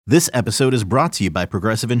This episode is brought to you by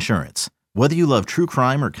Progressive Insurance. Whether you love true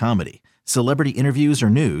crime or comedy, celebrity interviews or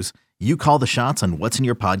news, you call the shots on what's in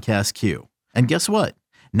your podcast queue. And guess what?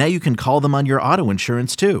 Now you can call them on your auto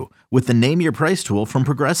insurance too with the Name Your Price tool from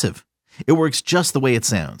Progressive. It works just the way it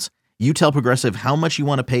sounds. You tell Progressive how much you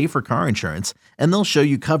want to pay for car insurance, and they'll show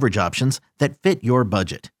you coverage options that fit your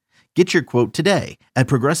budget. Get your quote today at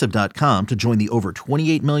Progressive.com to join the over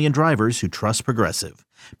 28 million drivers who trust Progressive.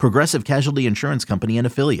 Progressive Casualty Insurance Company and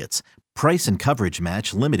Affiliates. Price and coverage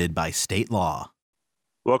match limited by state law.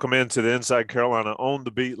 Welcome into the Inside Carolina On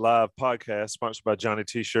the Beat Live podcast, sponsored by Johnny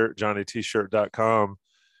T-Shirt, JohnnyT-Shirt.com.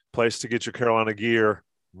 Place to get your Carolina gear,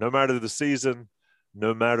 no matter the season,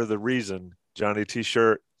 no matter the reason. Johnny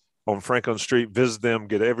T-Shirt on Franklin Street. Visit them,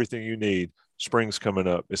 get everything you need. Spring's coming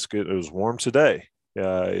up. It's good. It was warm today.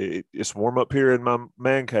 It's warm up here in my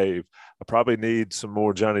man cave. I probably need some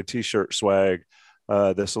more Johnny T-Shirt swag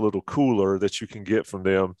that's a little cooler that you can get from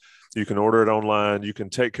them. You can order it online. You can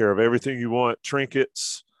take care of everything you want,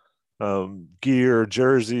 trinkets, gear,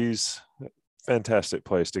 jerseys. Fantastic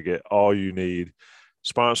place to get all you need.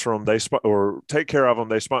 Sponsor them, or take care of them.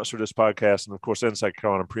 They sponsor this podcast. And, of course, Inside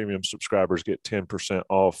Carolina Premium subscribers get 10%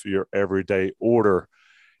 off your everyday order.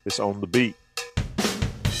 It's On the Beat.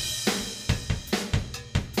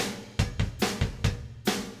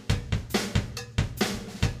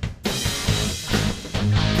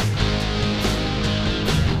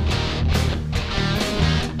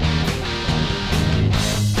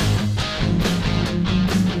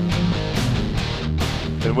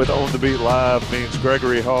 And with On the Beat Live means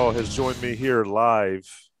Gregory Hall has joined me here live,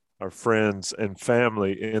 our friends and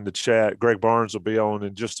family in the chat. Greg Barnes will be on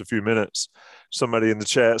in just a few minutes. Somebody in the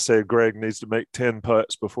chat said Greg needs to make 10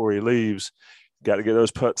 putts before he leaves. Got to get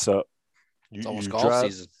those putts up. It's almost golf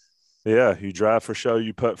season. Yeah, you drive for show,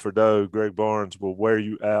 you putt for dough. Greg Barnes will wear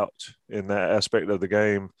you out in that aspect of the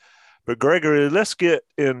game. But Gregory, let's get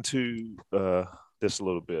into this a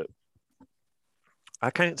little bit. I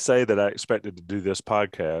can't say that I expected to do this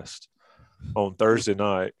podcast on Thursday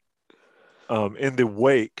night in the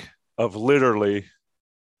wake of literally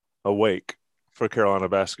a wake for Carolina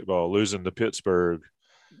basketball, losing to Pittsburgh.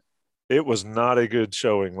 It was not a good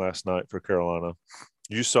showing last night for Carolina.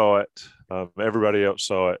 You saw it. Everybody else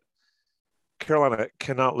saw it. Carolina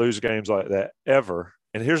cannot lose games like that ever.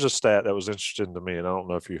 And here's a stat that was interesting to me, and I don't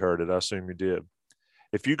know if you heard it. I assume you did.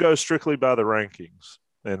 If you go strictly by the rankings,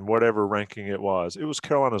 and whatever ranking it was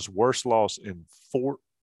Carolina's worst loss in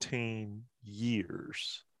 14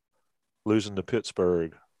 years, losing to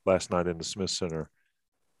Pittsburgh last night in the Smith Center.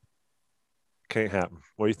 Can't happen.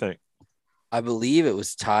 What do you think? I believe it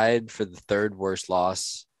was tied for the third worst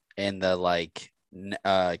loss in the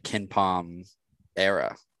Ken Pom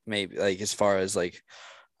era. Maybe as far as I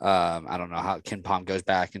don't know how Ken Pom goes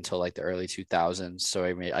back until the early 2000s. So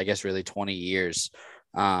I guess really 20 years.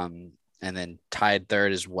 And then tied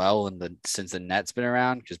third as well since the Nets been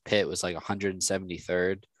around, because Pitt was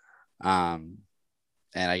 173rd. And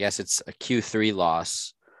I guess it's a Q3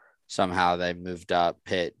 loss. Somehow they moved up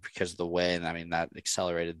Pitt because of the win. I mean, that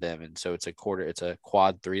accelerated them. And so it's a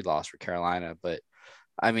quad 3 loss for Carolina. But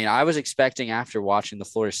I mean, I was expecting after watching the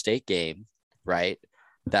Florida State game, right,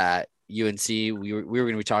 that UNC, we were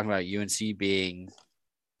going to be talking about UNC being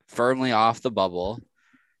firmly off the bubble.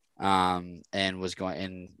 And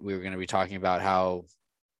we were going to be talking about how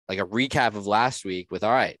a recap of last week with,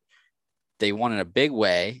 all right, they won in a big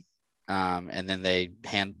way. And then they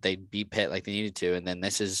beat Pitt like they needed to. And then they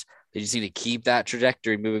just need to keep that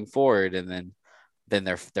trajectory moving forward. And then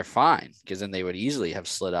they're fine, because then they would easily have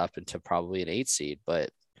slid up into probably an 8 seed.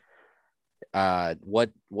 But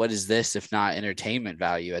what is this if not entertainment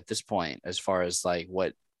value at this point, as far as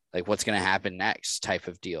what's going to happen next type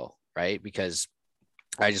of deal, right? Because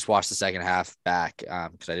I just watched the second half back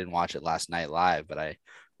because I didn't watch it last night live, but I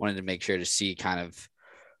wanted to make sure to see kind of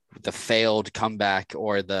the failed comeback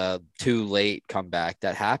or the too late comeback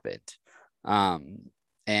that happened.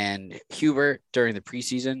 And Hubert during the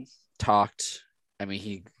preseason talked,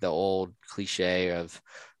 the old cliche of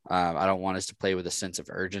I don't want us to play with a sense of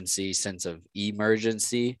urgency, sense of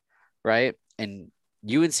emergency, right? And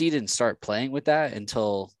UNC didn't start playing with that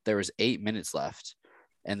until there was 8 minutes left.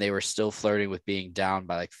 And they were still flirting with being down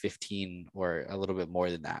by 15 or a little bit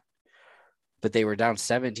more than that. But they were down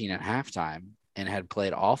 17 at halftime and had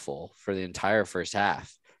played awful for the entire first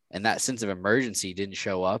half. And that sense of emergency didn't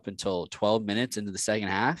show up until 12 minutes into the second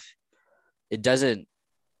half. It doesn't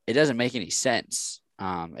make any sense.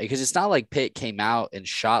 Because it's not like Pitt came out and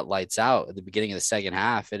shot lights out at the beginning of the second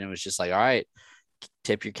half. And it was just all right,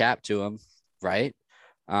 tip your cap to them. Right.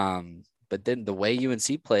 But then the way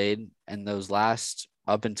UNC played and those last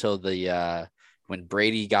up until the when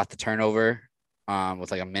Brady got the turnover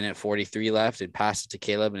with like a minute 43 left and passed it to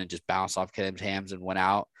Caleb, and it just bounced off Caleb's hands and went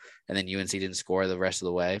out. And then UNC didn't score the rest of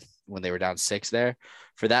the way when they were down 6 there.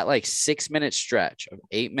 For that like 6-minute stretch of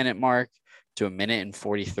 8-minute mark to a minute and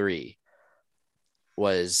 43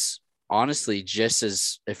 was honestly just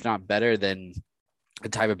as, if not better than the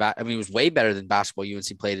type of it was way better than basketball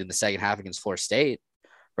UNC played in the second half against Florida State,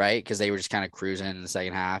 right? Because they were just kind of cruising in the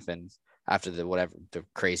second half and after the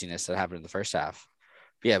craziness that happened in the first half.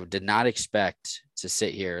 But yeah, did not expect to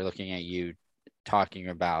sit here looking at you talking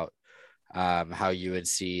about how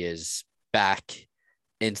UNC is back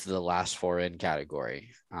into the last 4 in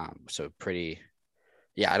category. So pretty,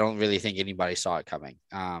 I don't really think anybody saw it coming.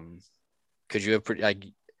 Could you have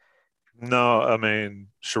No, I mean,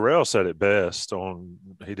 Sherelle said it best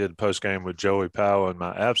he did post game with Joey Powell in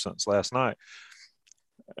my absence last night.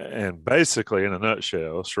 And basically, in a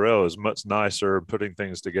nutshell, Sherelle is much nicer putting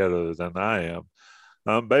things together than I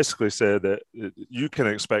am. Basically said that you can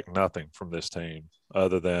expect nothing from this team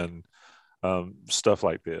other than stuff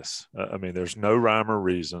like this. I mean, there's no rhyme or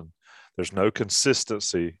reason. There's no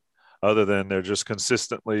consistency other than they're just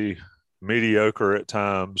consistently mediocre at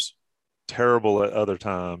times, terrible at other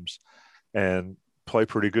times, and play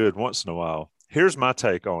pretty good once in a while. Here's my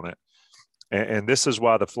take on it. And this is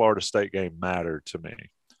why the Florida State game mattered to me.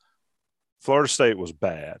 Florida State was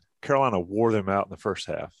bad. Carolina wore them out in the first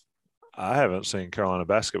half. I haven't seen Carolina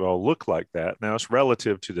basketball look like that. Now, it's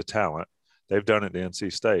relative to the talent. They've done it to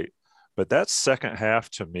NC State. But that second half,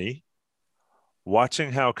 to me,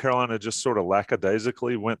 watching how Carolina just sort of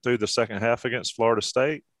lackadaisically went through the second half against Florida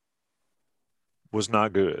State was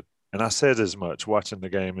not good. And I said as much watching the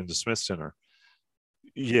game in the Smith Center.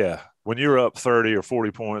 Yeah, when you're up 30 or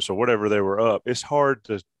 40 points or whatever they were up, it's hard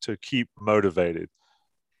to keep motivated.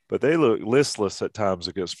 But they look listless at times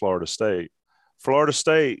against Florida State. Florida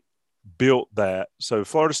State built that. So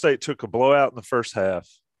Florida State took a blowout in the first half,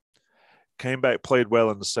 came back, played well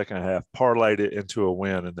in the second half, parlayed it into a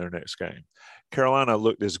win in their next game. Carolina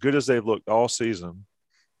looked as good as they've looked all season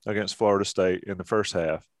against Florida State in the first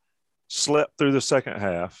half, slept through the second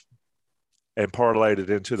half, and parlayed it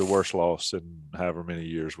into the worst loss in however many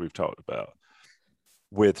years we've talked about,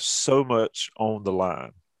 with so much on the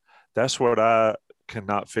line. That's what I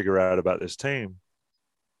cannot figure out about this team.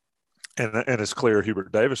 And it's clear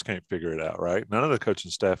Hubert Davis can't figure it out, right? None of the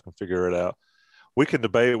coaching staff can figure it out. We can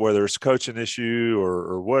debate whether it's a coaching issue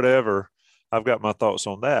or whatever. I've got my thoughts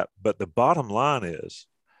on that. But the bottom line is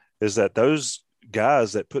that those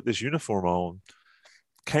guys that put this uniform on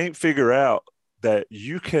can't figure out that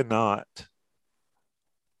you cannot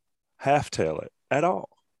half-tail it at all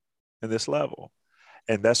in this level.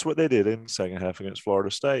 And that's what they did in the second half against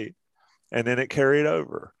Florida State. And then it carried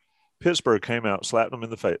over. Pittsburgh came out, slapped them in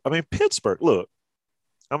the face. I mean, Pittsburgh, look,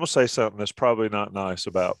 I'm going to say something that's probably not nice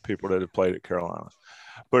about people that have played at Carolina.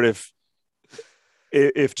 But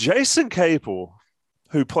if Jason Capel,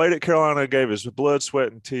 who played at Carolina, gave his blood,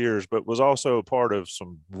 sweat, and tears, but was also a part of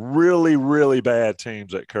some really, really bad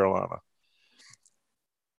teams at Carolina,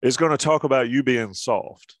 is going to talk about you being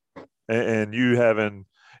soft and you having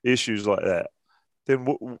issues like that, then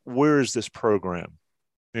where is this program?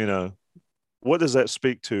 You know, what does that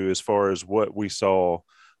speak to as far as what we saw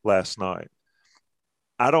last night?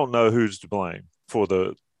 I don't know who's to blame for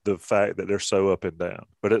the fact that they're so up and down.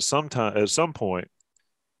 But at some point,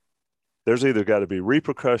 there's either got to be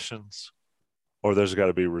repercussions or there's got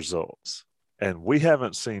to be results. And we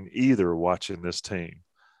haven't seen either watching this team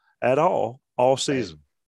at all season.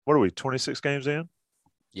 What are we, 26 games in?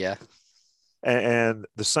 Yeah. And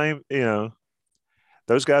the same, you know,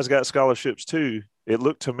 those guys got scholarships too. It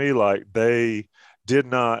looked to me like they did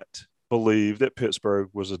not believe that Pittsburgh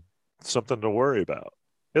was something to worry about.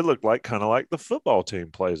 It looked like kind of like the football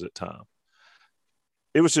team plays at times.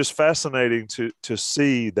 It was just fascinating to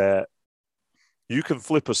see that you can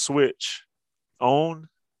flip a switch on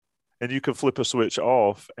and you can flip a switch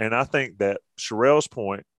off. And I think that Sherelle's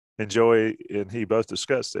point, and Joey and he both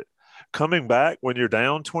discussed it, coming back when you're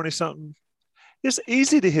down 20-something, it's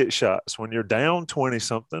easy to hit shots when you're down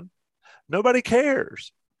 20-something. Nobody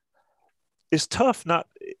cares. It's tough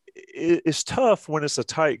it's tough when it's a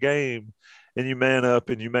tight game and you man up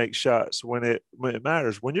and you make shots when it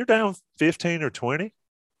matters. When you're down 15 or 20,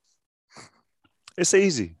 it's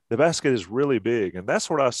easy. The basket is really big, and that's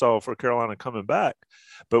what I saw for Carolina coming back.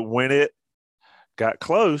 But when it got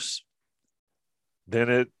close, then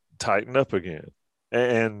it tightened up again.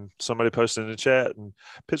 And somebody posted in the chat, and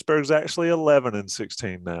Pittsburgh's actually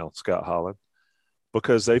 11-16 now, Scott Holland,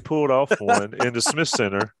 because they pulled off one in the Smith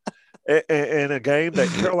Center in a game that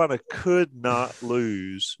Carolina could not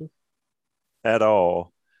lose at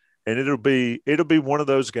all. And it'll be one of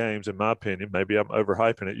those games, in my opinion. Maybe I'm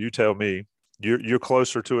overhyping it. You tell me. You're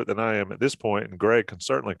closer to it than I am at this point, and Greg can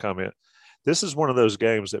certainly comment. This is one of those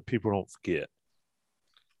games that people don't forget.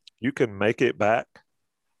 You can make it back,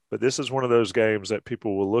 but this is one of those games that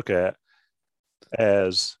people will look at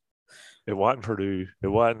as it wasn't Purdue, it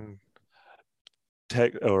wasn't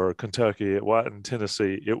Tech or Kentucky, it wasn't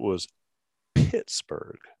Tennessee, it was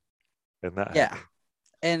Pittsburgh, and that happened.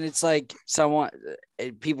 And it's like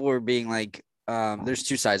people were being like, there's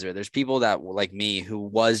two sides of it. There's people that like me who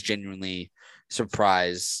was genuinely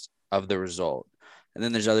surprised of the result. And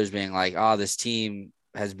then there's others being like, oh, this team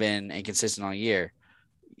has been inconsistent all year.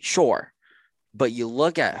 Sure. But you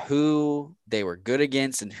look at who they were good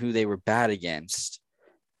against and who they were bad against,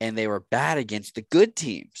 and they were bad against the good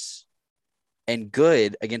teams and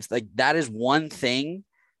good against, like, that is one thing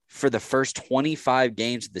for the first 25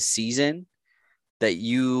 games of the season that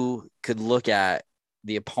you could look at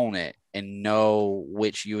the opponent and know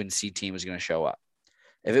which UNC team was going to show up.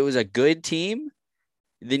 If it was a good team,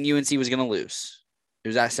 then UNC was going to lose. It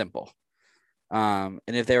was that simple. And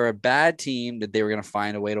if they were a bad team, that they were going to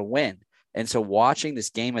find a way to win. And so watching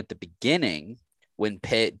this game at the beginning, when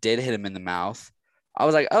Pitt did hit him in the mouth, I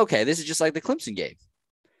was like, okay, this is just like the Clemson game,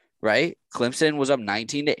 right? Clemson was up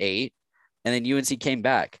 19-8, and then UNC came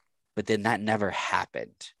back. But then that never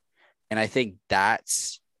happened. And I think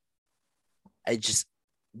that's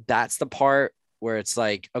the part where it's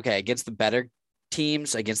like, okay, against the better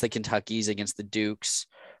teams, against the Kentuckys, against the Dukes,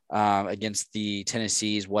 against the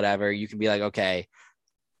Tennessees, whatever, you can be like, okay,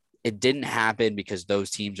 it didn't happen because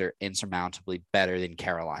those teams are insurmountably better than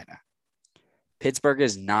Carolina. Pittsburgh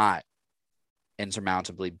is not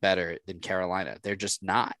insurmountably better than Carolina. They're just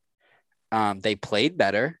not. They played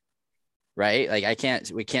better, right? Like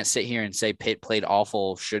we can't sit here and say Pitt played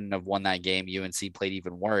awful, shouldn't have won that game. UNC played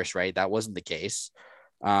even worse, right? That wasn't the case.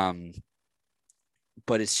 But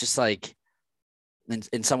it's just like,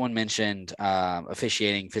 and someone mentioned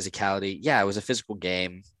officiating physicality. Yeah, it was a physical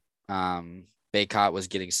game. Baycott was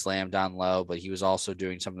getting slammed down low, but he was also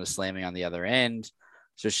doing some of the slamming on the other end.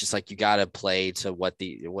 So it's just like, you got to play to what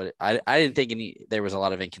I didn't think there was a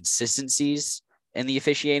lot of inconsistencies in the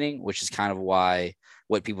officiating, which is kind of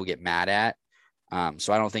what people get mad at.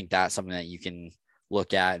 So I don't think that's something that you can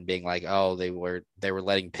look at and being like, oh, they were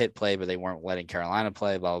letting Pitt play, but they weren't letting Carolina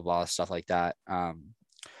play, blah, blah, blah, stuff like that. Yeah,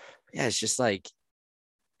 it's just like,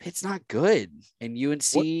 Pitt's not good. And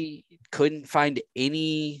UNC couldn't find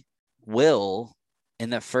any will in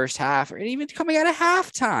the first half or even coming out of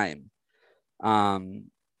halftime.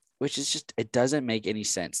 Which is just, it doesn't make any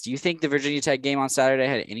sense. Do you think the Virginia Tech game on Saturday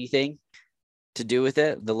had anything to do with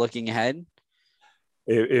it, the looking ahead?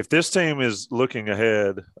 If this team is looking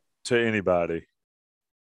ahead to anybody,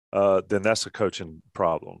 then that's a coaching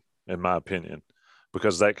problem, in my opinion,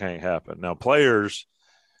 because that can't happen. Now,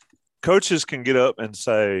 coaches can get up and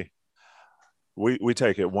say, we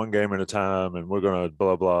take it one game at a time and we're going to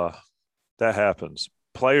blah, blah. That happens.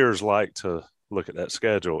 Players like to look at that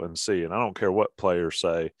schedule and see, and I don't care what players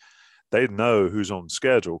say, they know who's on the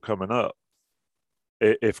schedule coming up.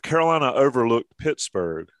 If Carolina overlooked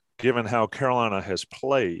Pittsburgh, given how Carolina has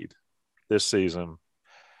played this season,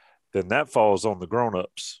 then that falls on the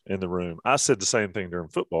grown-ups in the room. I said the same thing during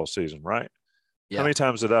football season, right? Yeah. How many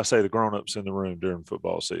times did I say the grown-ups in the room during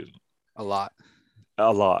football season? A lot.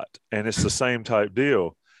 And it's the same type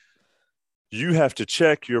deal. You have to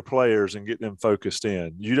check your players and get them focused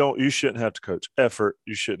in. You shouldn't have to coach effort.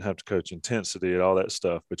 You shouldn't have to coach intensity and all that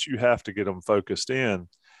stuff, but you have to get them focused in.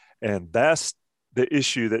 And that's the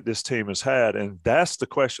issue that this team has had. And that's the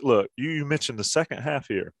question. Look, you mentioned the second half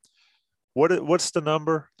here. What's the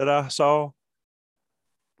number that I saw?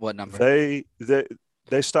 What number? They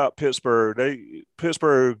stopped Pittsburgh.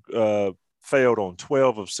 Pittsburgh failed on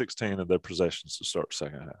 12 of 16 of their possessions to start the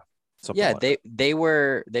second half. They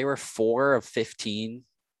were 4 of 15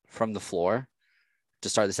 from the floor to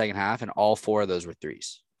start the second half, and all 4 of those were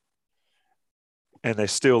threes. And they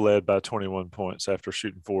still led by 21 points after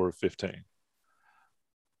shooting 4 of 15.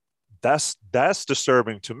 That's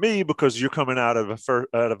disturbing to me because you're coming out of a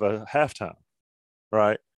halftime,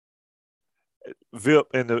 right? Vip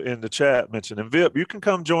in the chat mentioned, and Vip, you can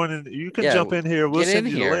come join in. You can jump in here. We'll send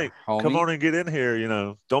you the link. Homie. Come on and get in here.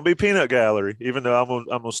 Don't be peanut gallery. Even though I'm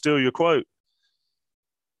gonna steal your quote.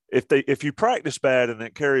 If you practice bad and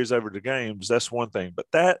it carries over to games, that's one thing. But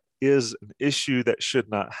that is an issue that should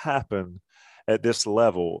not happen at this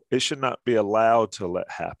level. It should not be allowed to let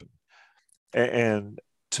happen. And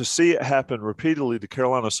to see it happen repeatedly to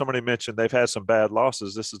Carolina, somebody mentioned they've had some bad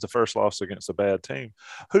losses. This is the first loss against a bad team.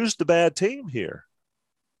 Who's the bad team here?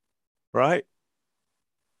 Right?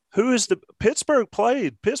 Who is the Pittsburgh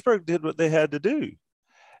played? Pittsburgh did what they had to do.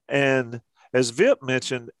 And as Vip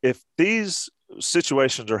mentioned, if these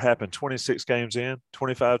situations are happening 26 games in,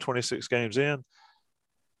 25, 26 games in,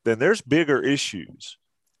 then there's bigger issues.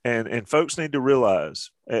 And folks need to realize,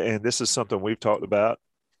 and this is something we've talked about,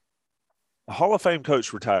 a Hall of Fame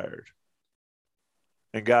coach retired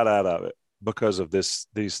and got out of it because of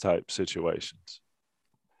these type situations.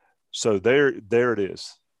 So there it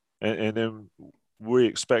is. And then we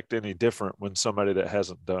expect any different when somebody that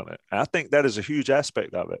hasn't done it. I think that is a huge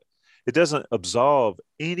aspect of it. It doesn't absolve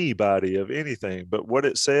anybody of anything, but what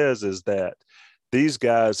it says is that these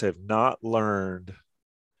guys have not learned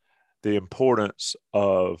the importance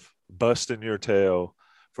of busting your tail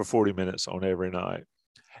for 40 minutes on every night.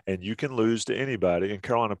 And you can lose to anybody, and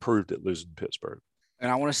Carolina proved it losing to Pittsburgh.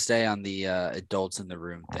 And I want to stay on the adults in the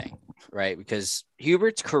room thing, right? Because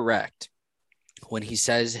Hubert's correct when he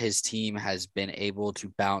says his team has been able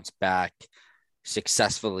to bounce back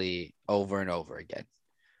successfully over and over again.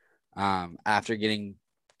 After getting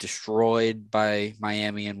destroyed by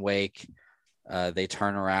Miami and Wake, they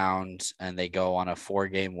turn around and they go on a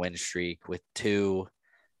 4-game win streak with with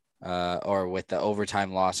the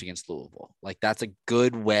overtime loss against Louisville. Like, that's a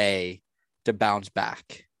good way to bounce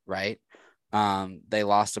back, right? They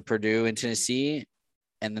lost to Purdue and Tennessee,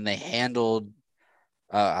 and then they handled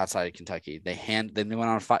outside of Kentucky. Then they went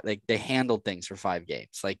on they handled things for 5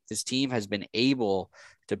 games. Like, this team has been able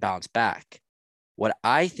to bounce back. What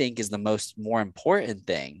I think is the more important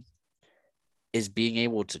thing is being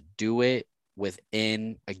able to do it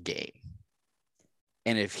within a game.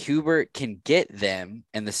 And if Hubert can get them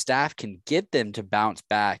and the staff can get them to bounce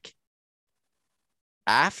back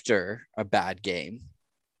after a bad game,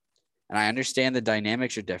 and I understand the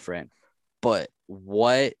dynamics are different, but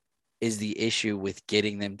what is the issue with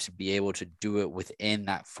getting them to be able to do it within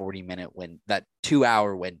that 40-minute that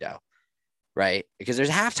 2-hour window, right? Because there's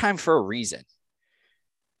halftime for a reason.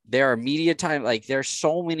 There are media time, like, there are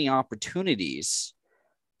so many opportunities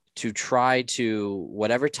to try to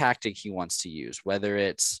whatever tactic he wants to use, whether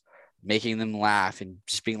it's making them laugh and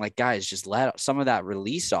just being like, guys, just let some of that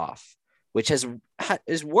release off, which has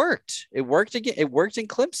worked. It worked again. It worked in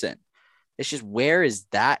Clemson. It's just, where is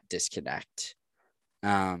that disconnect?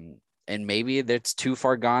 And maybe that's too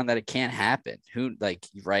far gone that it can't happen.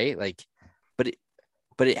 Right? Like,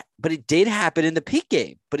 but it did happen in the Pitt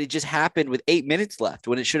game, but it just happened with 8 minutes left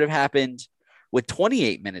when it should have happened with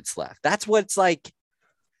 28 minutes left. That's what it's like.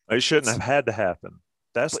 It shouldn't have had to happen.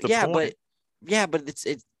 That's the point. But it's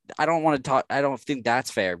I don't want to talk. I don't think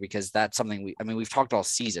that's fair, because that's something we've talked all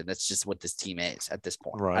season. That's just what this team is at this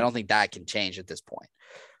point. Right. I don't think that can change at this point.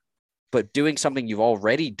 But doing something you've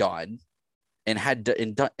already done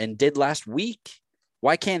and did last week,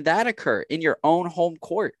 why can't that occur in your own home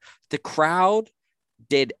court? The crowd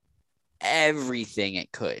did everything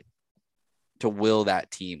it could to will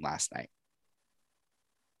that team last night.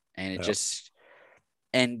 And it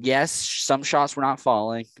and yes, some shots were not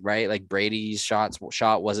falling, right? Like, Brady's shot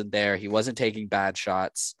wasn't there. He wasn't taking bad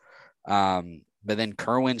shots. But then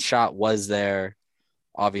Kerwin's shot was there.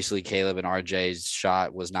 Obviously, Caleb and RJ's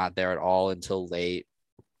shot was not there at all until late.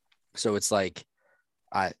 So it's like,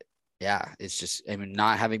 it's just,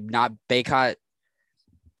 not Bacot,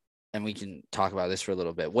 and we can talk about this for a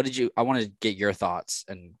little bit. I want to get your thoughts,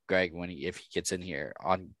 and Greg, if he gets in here,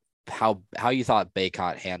 on how you thought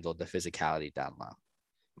Bacot handled the physicality down low.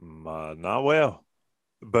 Not well,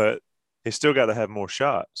 but he still got to have more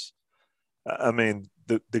shots. I mean,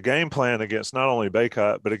 the game plan against not only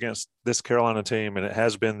Bacot, but against this Carolina team, and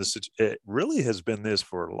it really has been this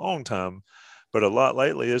for a long time, but a lot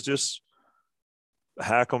lately, is just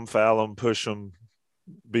hack them, foul them, push them,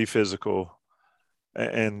 be physical,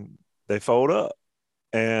 and they fold up.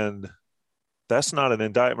 And that's not an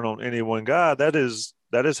indictment on any one guy. That is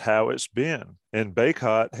how it's been. And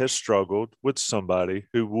Bacot has struggled with somebody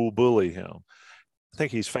who will bully him. I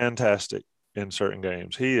think he's fantastic in certain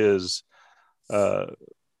games. He is,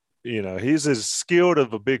 he's as skilled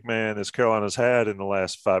of a big man as Carolina's had in the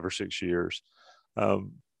last 5 or 6 years.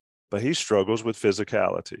 But he struggles with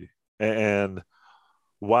physicality. And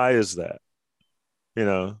why is that?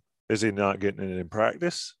 Is he not getting it in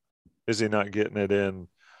practice? Is he not getting it in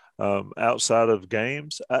outside of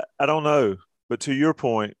games? I don't know. But to your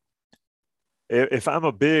point, if I'm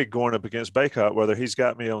a big going up against Bacot, whether he's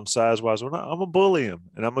got me on size-wise or not, I'm going to bully him,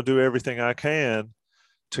 and I'm going to do everything I can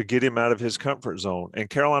to get him out of his comfort zone. And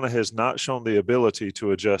Carolina has not shown the ability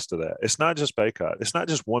to adjust to that. It's not just Bacot. It's not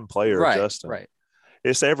just one player adjusting. Right.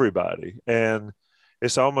 It's everybody. And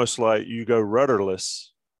it's almost like you go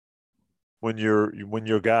rudderless when your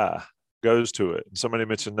guy goes to it. And somebody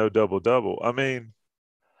mentioned no double-double. I mean,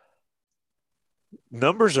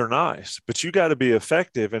 numbers are nice, but you got to be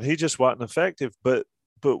effective, and he just wasn't effective. But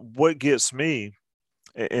what gets me,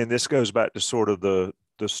 and this goes back to sort of the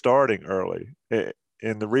starting early,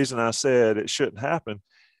 and the reason I said it shouldn't happen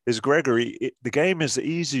is Gregory. The game is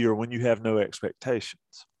easier when you have no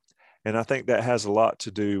expectations, and I think that has a lot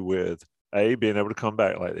to do with being able to come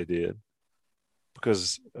back like they did,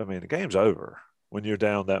 because I mean the game's over when you're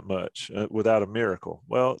down that much without a miracle.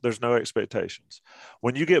 Well, there's no expectations.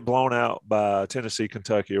 When you get blown out by Tennessee,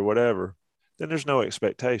 Kentucky, or whatever, then there's no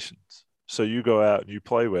expectations. So you go out and you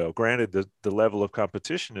play well. Granted, the level of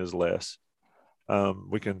competition is less.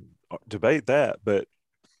 We can debate that, but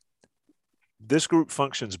this group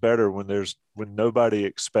functions better when nobody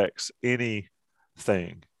expects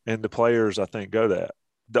anything, and the players, I think, go that.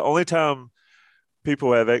 The only time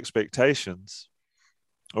people have expectations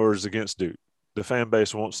or is against Duke. The fan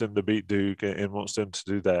base wants them to beat Duke and wants them to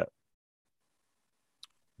do that.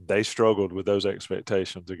 They struggled with those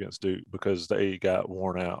expectations against Duke because they got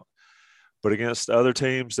worn out. But against other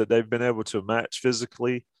teams that they've been able to match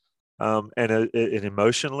physically and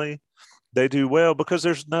emotionally, they do well because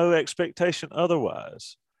there's no expectation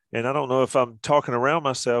otherwise. And I don't know if I'm talking around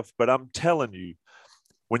myself, but I'm telling you,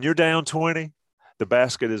 when you're down 20, the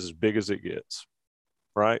basket is as big as it gets,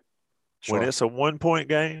 right? Sure. When it's a 1-point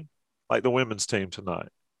game, like the women's team tonight,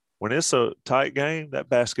 when it's a tight game, that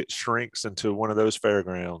basket shrinks into one of those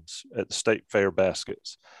fairgrounds at the state fair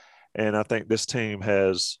baskets. And I think this team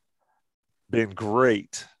has been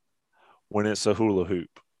great when it's a hula hoop.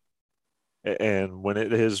 And when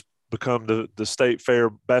it has become the state fair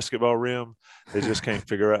basketball rim, they just can't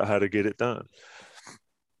figure out how to get it done.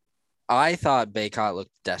 I thought Bacot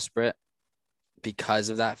looked desperate because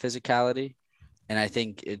of that physicality. And I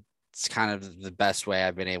think it's kind of the best way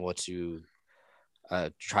I've been able to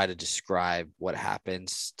try to describe what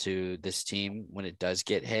happens to this team when it does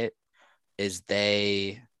get hit is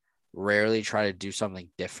they rarely try to do something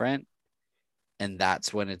different. And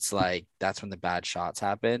that's when that's when the bad shots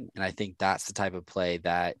happen. And I think that's the type of play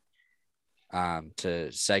that, to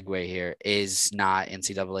segue here, is not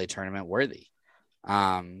NCAA tournament worthy.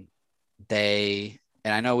 And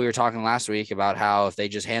I know we were talking last week about how if they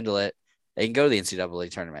just handle it, they can go to the NCAA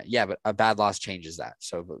tournament. Yeah, but a bad loss changes that.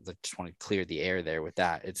 So I just want to clear the air there with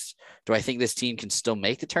that. Do I think this team can still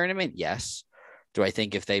make the tournament? Yes. Do I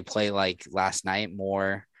think if they play like last night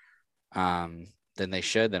more than they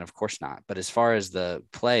should, then of course not. But as far as the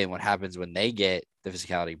play and what happens when they get the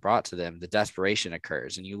physicality brought to them, the desperation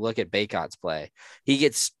occurs. And you look at Bacot's play, he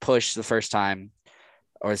gets pushed the first time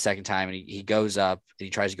or the second time, and he goes up and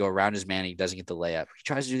he tries to go around his man. And he doesn't get the layup. He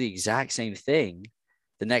tries to do the exact same thing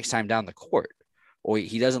the next time down the court, or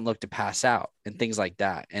he doesn't look to pass out and things like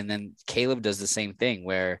that. And then Caleb does the same thing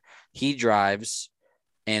where he drives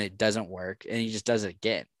and it doesn't work and he just does it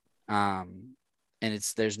again. And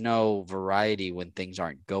there's no variety when things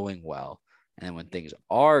aren't going well. And when things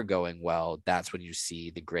are going well, that's when you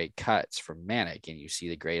see the great cuts from Manek, and you see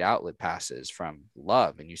the great outlet passes from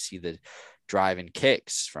Love, and you see the drive and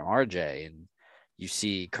kicks from RJ, and you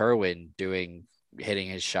see Kerwin hitting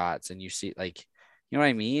his shots, and you see, like, you know what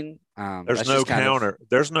I mean? There's no counter.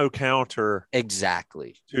 There's no counter.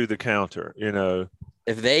 Exactly. To the counter, you know.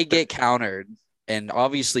 If they get countered, and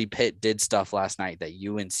obviously Pitt did stuff last night that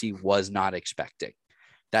UNC was not expecting.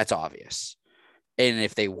 That's obvious. And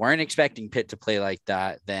if they weren't expecting Pitt to play like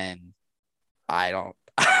that, then I don't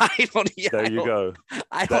go.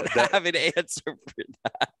 I don't have an answer for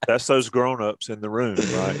that. That's those grown-ups in the room,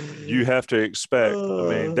 right? You have to expect. I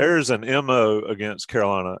mean, there's an MO against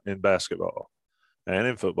Carolina in basketball and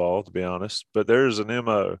in football, to be honest, but there's an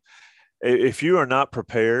MO. If you are not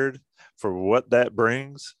prepared for what that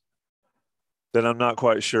brings, then I'm not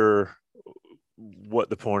quite sure what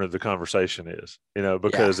the point of the conversation is, you know,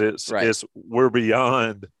 because we're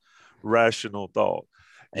beyond rational thought.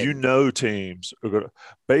 And you know, teams are going to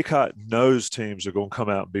 – Bacot knows teams are going to come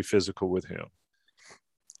out and be physical with him.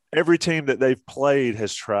 Every team that they've played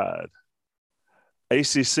has tried.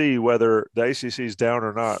 ACC, whether the ACC is down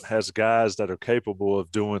or not, has guys that are capable of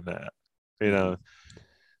doing that. You know,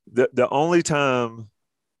 the only time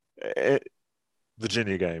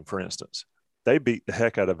Virginia game, for instance, they beat the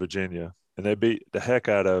heck out of Virginia, and they beat the heck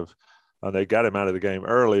out of they got him out of the game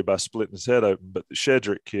early by splitting his head open, but the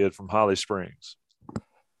Shedrick kid from Holly Springs,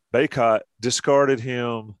 Bacot discarded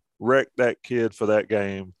him, wrecked that kid for that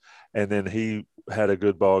game, and then he had a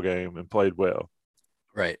good ball game and played well.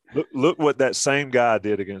 Right. Look what that same guy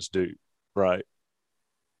did against Duke, right?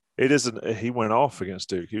 It isn't – he went off against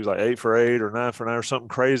Duke. He was like 8 for 8 or 9 for 9 or something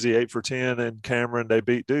crazy, 8 for 10 in Cameron. They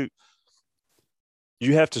beat Duke.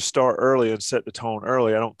 you have to start early and set the tone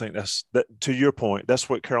early. I don't think that. To your point, that's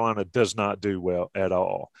what Carolina does not do well at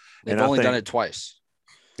all. They've only done it twice.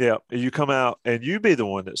 Yeah, you come out and you be the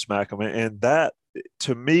one that smack them, and that,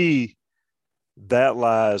 to me, that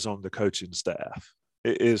lies on the coaching staff.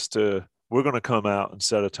 We're going to come out and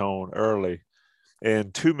set a tone early,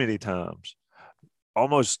 and too many times,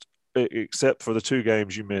 almost except for the 2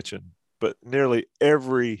 games you mentioned, but nearly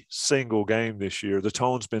every single game this year, the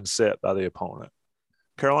tone's been set by the opponent.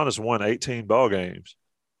 Carolina's won 18 ball games,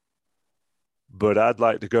 but I'd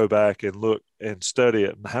like to go back and look and study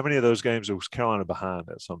it. How many of those games was Carolina behind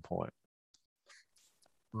at some point?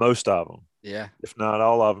 Most of them. Yeah. If not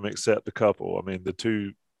all of them, except a couple. I mean, the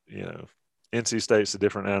 2, NC State's a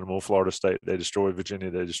different animal. Florida State, they destroyed.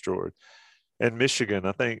 Virginia, they destroyed. And Michigan,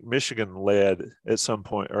 I think Michigan led at some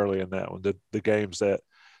point early in that one, the games that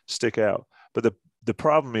stick out. But the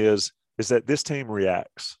problem is that this team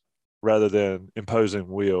reacts rather than imposing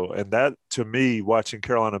will. And that, to me, watching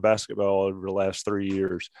Carolina basketball over the last 3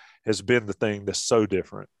 years has been the thing that's so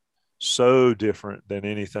different than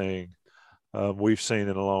anything we've seen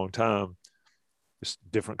in a long time. It's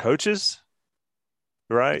different coaches,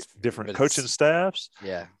 right? Different coaching staffs.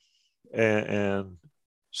 Yeah. And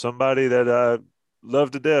somebody that I love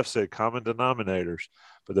to death said common denominators.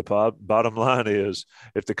 But the bottom line is,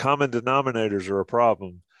 if the common denominators are a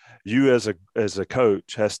problem, you as a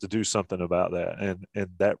coach has to do something about that. And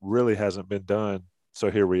that really hasn't been done.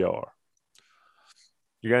 So here we are.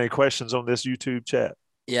 You got any questions on this YouTube chat?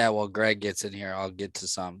 Yeah, well, Greg gets in here. I'll get to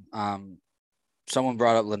some. Someone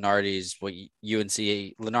brought up Lunardi's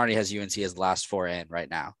Lunardi has UNC as last 4 in right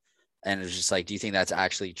now. And it's just like, do you think that's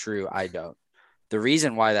actually true? I don't. The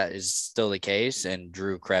reason why that is still the case, and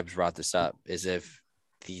Drew Krebs brought this up, is if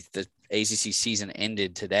the ACC season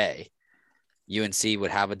ended today, UNC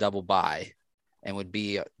would have a double bye and would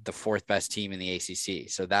be the 4th best team in the ACC.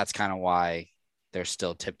 So that's kind of why they're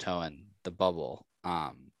still tiptoeing the bubble.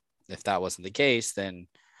 If that wasn't the case, then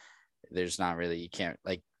there's not really, you can't,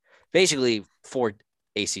 like, basically 4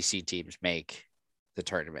 ACC teams make the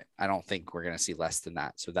tournament. I don't think we're going to see less than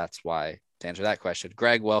that. So that's why, to answer that question,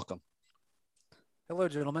 Greg, welcome. Hello,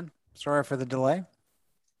 gentlemen. Sorry for the delay.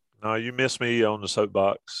 No, you missed me on the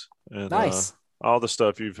soapbox. And, nice. All the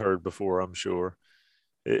stuff you've heard before, I'm sure.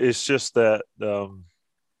 It's just that, who's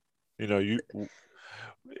the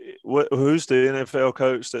NFL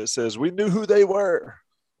coach that says we knew who they were?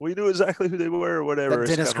 We knew exactly who they were, or whatever.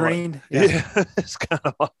 That Dennis Green. Yeah, it's kind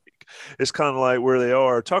of like where they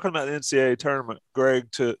are. Talking about the NCAA tournament,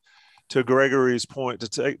 Greg, to Gregory's point,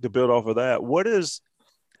 to build off of that,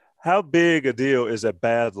 how big a deal is a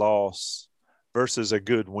bad loss versus a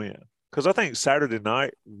good win? Because I think Saturday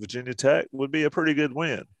night, Virginia Tech would be a pretty good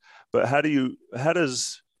win. But how do you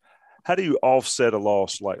offset a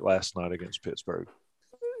loss like last night against Pittsburgh?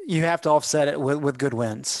 You have to offset it with good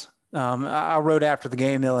wins. I wrote after the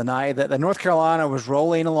game the other night that North Carolina was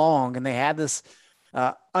rolling along, and they had this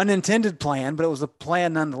unintended plan, but it was a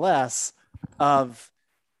plan nonetheless of,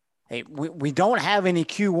 hey, we don't have any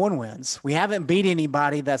Q1 wins. We haven't beat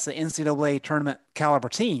anybody that's the NCAA tournament caliber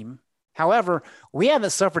team. However, we haven't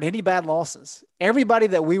suffered any bad losses. Everybody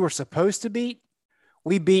that we were supposed to beat,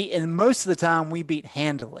 we beat, and most of the time we beat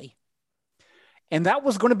handily. And that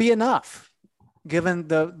was going to be enough, given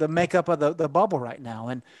the makeup of the bubble right now.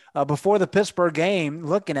 And before the Pittsburgh game,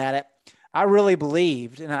 looking at it, I really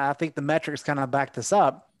believed, and I think the metrics kind of back this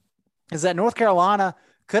up, is that North Carolina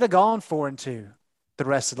could have gone 4-2 the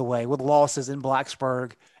rest of the way with losses in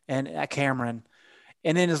Blacksburg and at Cameron.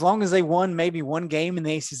 And then as long as they won maybe one game in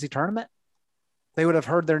the ACC tournament, they would have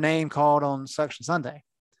heard their name called on Selection Sunday.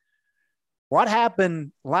 What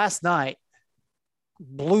happened last night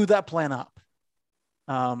blew that plan up.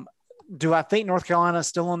 Do I think North Carolina is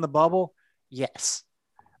still in the bubble? Yes.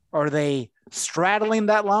 Are they straddling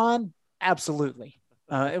that line? Absolutely.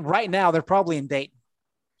 Right now, they're probably in Dayton.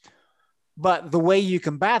 But the way you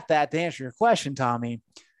combat that, to answer your question, Tommy,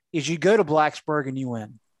 is you go to Blacksburg and you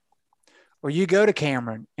win. Or you go to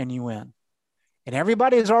Cameron and you win. And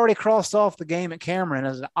everybody has already crossed off the game at Cameron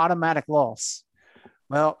as an automatic loss.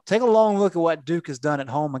 Well, take a long look at what Duke has done at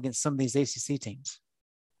home against some of these ACC teams.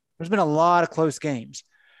 There's been a lot of close games.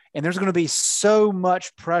 And there's going to be so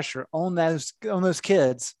much pressure on those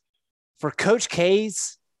kids for Coach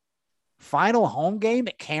K's final home game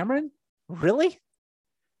at Cameron. Really? I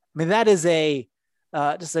mean, that is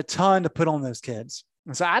just a ton to put on those kids.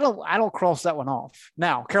 And so I don't cross that one off.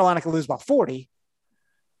 Now, Carolina can lose by 40,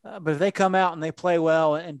 but if they come out and they play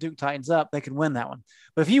well and Duke tightens up, they can win that one.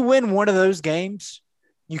 But if you win one of those games,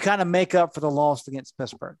 you kind of make up for the loss against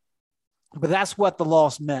Pittsburgh. But that's what the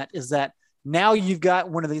loss meant, is that Now you've got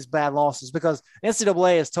one of these bad losses because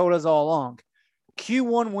NCAA has told us all along,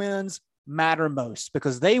 Q1 wins matter most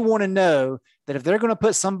because they want to know that if they're going to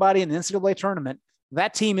put somebody in the NCAA tournament,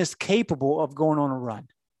 that team is capable of going on a run.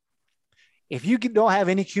 If you don't have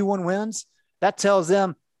any Q1 wins, that tells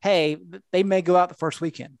them, hey, they may go out the first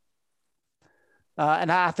weekend.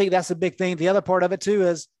 And I think that's a big thing. The other part of it too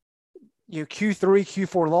is Q3,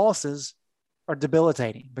 Q4 losses are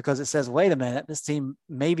debilitating because it says, wait a minute, this team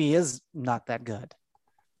maybe is not that good.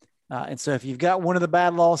 And so if you've got one of the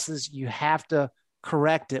bad losses, you have to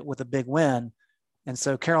correct it with a big win. And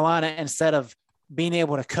so Carolina, instead of being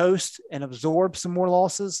able to coast and absorb some more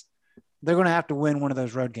losses, they're going to have to win one of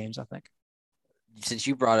those road games, I think. Since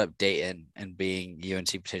you brought up Dayton and being UNC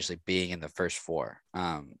potentially being in the first four,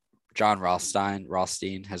 John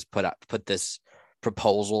Rothstein has put this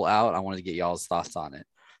proposal out. I wanted to get y'all's thoughts on it.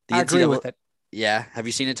 I agree with it. Yeah. Have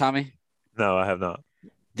you seen it, Tommy? No, I have not.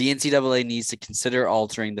 The NCAA needs to consider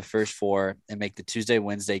altering the first four and make the Tuesday,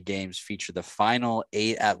 Wednesday games feature the final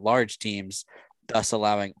 8 at-large teams, thus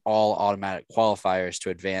allowing all automatic qualifiers to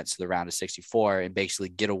advance to the round of 64 and basically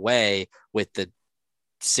get away with the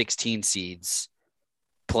 16 seeds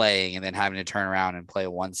playing and then having to turn around and play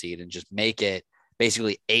a 1 seed and just make it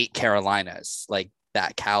basically 8 Carolinas, like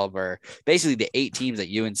that caliber, basically the 8 teams that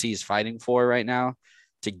UNC is fighting for right now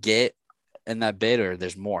to get in that bid, or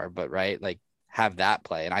there's more, but right, like have that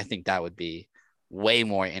play. And I think that would be way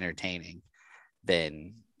more entertaining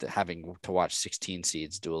than having to watch 16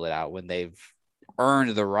 seeds duel it out when they've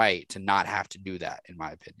earned the right to not have to do that, in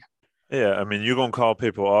my opinion. Yeah, I mean, you're going to call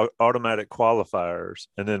people automatic qualifiers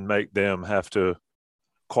and then make them have to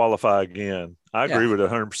qualify again. I agree with it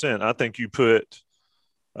 100%. I think you put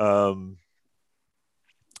I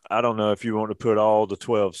don't know if you want to put all the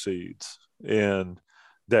 12 seeds in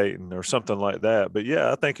Dayton or something like that. But,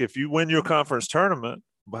 yeah, I think if you win your conference tournament,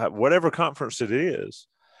 whatever conference it is,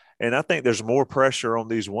 and I think there's more pressure on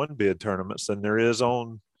these one-bid tournaments than there is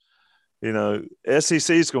on,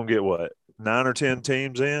 SEC is going to get what, 9 or 10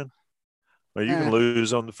 teams in? Well, you can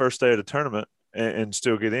lose on the first day of the tournament and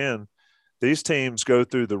still get in. These teams go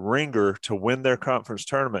through the ringer to win their conference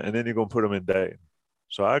tournament, and then you're going to put them in Dayton.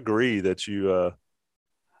 So I agree that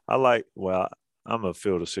I'm a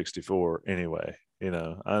field of 64 anyway. I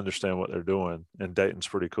understand what they're doing, and Dayton's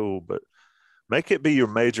pretty cool, but make it be your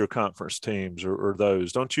major conference teams or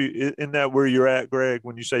those. Don't you – isn't that where you're at, Greg,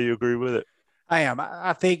 when you say you agree with it? I am.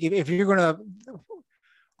 I think if you're going to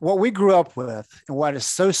 – what we grew up with and what is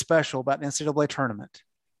so special about the NCAA tournament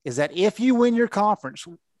is that if you win your conference,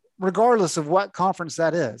 regardless of what conference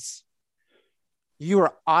that is, you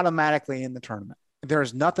are automatically in the tournament. There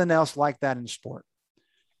is nothing else like that in sport.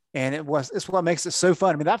 And it's what makes it so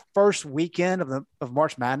fun. I mean, that first weekend of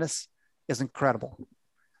March Madness is incredible.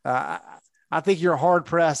 I think you're hard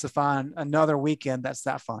pressed to find another weekend that's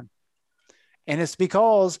that fun. And it's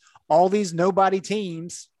because all these nobody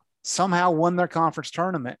teams somehow won their conference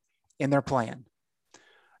tournament and they're playing.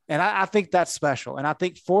 And I think that's special. And I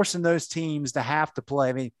think forcing those teams to have to play,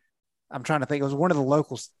 I mean, I'm trying to think, it was one of the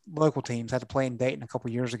local teams had to play in Dayton a couple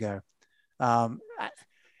of years ago.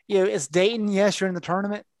 It's Dayton. Yes, you're in the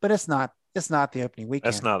tournament, but it's not the opening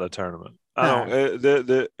weekend. That's not a tournament.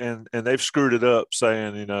 And they've screwed it up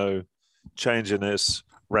saying, changing this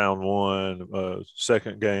round 1,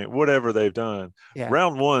 second game, whatever they've done. Yeah.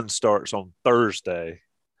 Round 1 starts on Thursday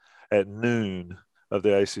at noon of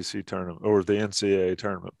the ACC tournament or the NCAA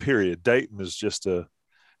tournament, period. Dayton is just a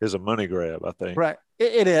money grab, I think. Right.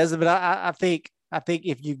 It is. But I think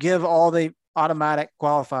if you give all the automatic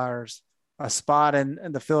qualifiers a spot in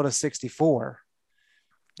the field of 64,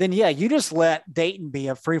 then yeah, you just let Dayton be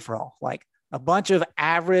a free for all, like a bunch of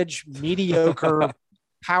average, mediocre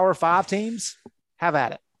Power 5 teams have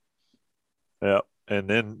at it. Yeah. And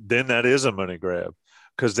then that is a money grab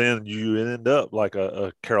because then you end up like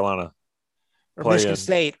a Carolina or playing. Michigan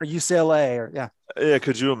State or UCLA or yeah. Yeah.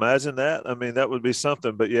 Could you imagine that? I mean, that would be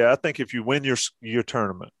something, but yeah, I think if you win your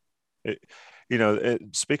tournament,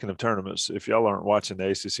 speaking of tournaments, if y'all aren't watching the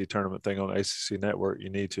ACC tournament thing on ACC Network, you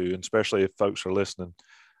need to, and especially if folks are listening,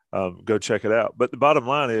 go check it out. But the bottom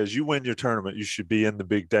line is you win your tournament, you should be in the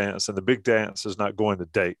big dance, and the big dance is not going to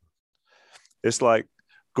Dayton. It's like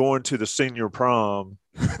going to the senior prom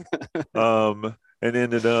and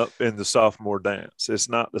ended up in the sophomore dance. It's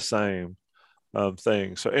not the same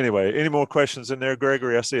thing. So anyway, any more questions in there,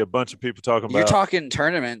 Gregory? I see a bunch of people talking about. You're talking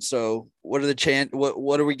tournament. So what are the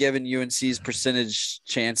what are we giving UNC's percentage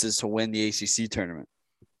chances to win the ACC tournament?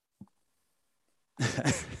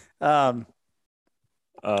 Well,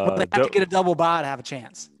 they have to get a double bye to have a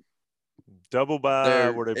chance. Double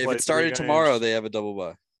bye where they if play it started tomorrow, they have a double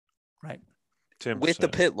bye. Right. 10%. With the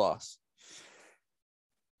pit loss.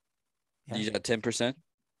 You got 10%.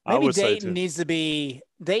 I Maybe would say Dayton 10. needs to be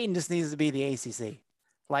Dayton just needs to be the ACC.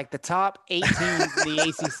 Like the top 8 teams in the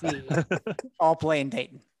ACC all play in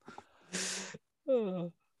Dayton.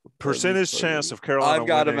 Percentage chance of Carolina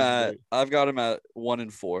winning. I've got him at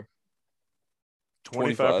 1-4.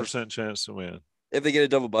 25% chance to win. If they get a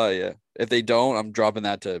double bye, yeah. If they don't, I'm dropping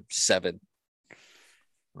that to 7.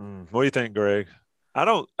 What do you think, Greg? I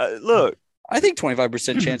don't look. I think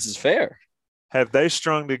 25% chance is fair. Have they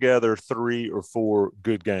strung together 3 or 4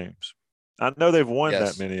 good games? I know they've won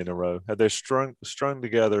Yes. that many in a row. Have they strung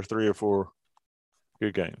together 3 or 4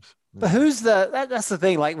 good games? But who's that's the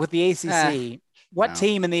thing, like with the ACC, what no.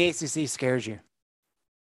 team in the ACC scares you?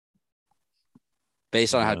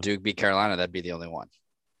 Based on how Yeah. Duke beat Carolina, that'd be the only one.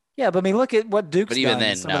 Yeah, but I mean, look at what Duke's But even done in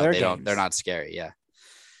then, some of no, their they don't. games. They're not scary. Yeah.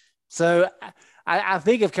 So I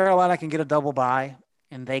think if Carolina can get a double bye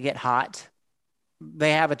and they get hot,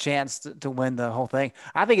 they have a chance to win the whole thing.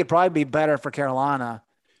 I think it'd probably be better for Carolina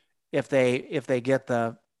if they get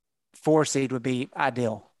the 4 seed would be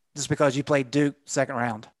ideal, just because you play Duke second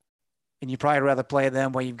round, and you probably rather play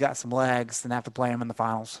them where you've got some legs than have to play them in the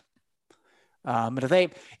finals. But if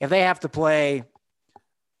they have to play,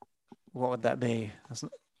 what would that be?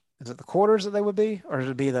 Is it the quarters that they would be, or would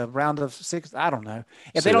it be the round of 6? I don't know.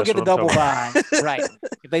 If they don't get the double bye, right?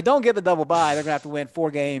 If they don't get the double bye, they're gonna have to win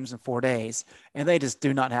 4 games in 4 days, and they just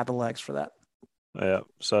do not have the legs for that. Yeah.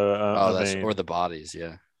 So or the bodies.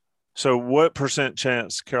 Yeah. So what percent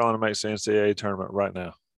chance Carolina makes the NCAA tournament right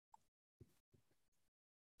now?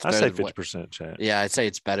 I say 50% chance. Yeah, I'd say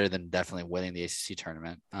it's better than definitely winning the ACC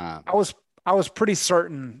tournament. I was pretty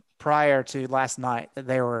certain prior to last night that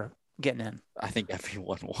they were getting in. I think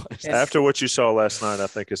everyone was. After what you saw last night, I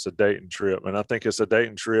think it's a Dayton trip, and I think it's a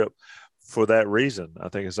Dayton trip for that reason. I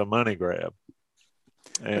think it's a money grab.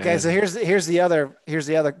 Okay, so here's the other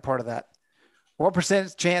part of that. What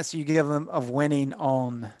percent chance do you give them of winning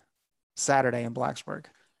on Saturday in Blacksburg?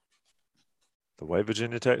 The way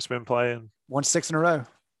Virginia Tech's been playing, won 6 in a row.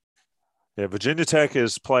 Yeah, Virginia Tech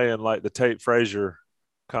is playing like the Tate Frazier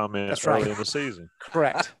comment early in the season.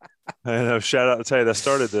 Correct. And shout out to Tate. I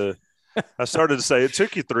started to say it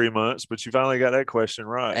took you 3 months, but you finally got that question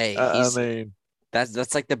right. Hey, I mean,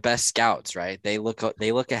 that's like the best scouts, right? They look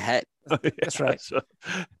ahead. That's right. So,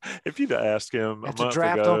 if you'd asked him a month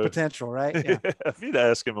draft ago, on potential, right? Yeah. If you'd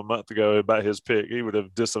asked him a month ago about his pick, he would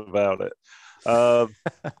have disavowed it.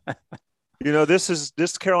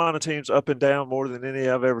 This Carolina team's up and down more than any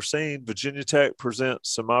I've ever seen. Virginia Tech presents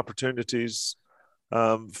some opportunities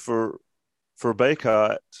for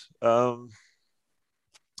Baycott.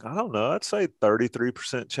 I don't know. I'd say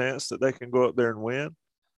 33% chance that they can go up there and win.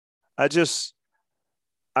 I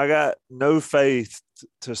got no faith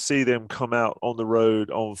to see them come out on the road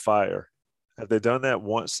on fire. Have they done that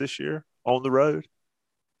once this year on the road?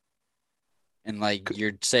 And like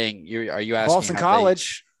you're saying, are you asking Boston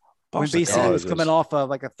College? When BC was coming off of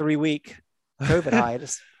like a 3-week COVID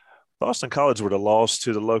hiatus. Boston College would have lost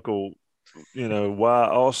to the local, Y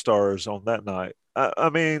All-Stars on that night. I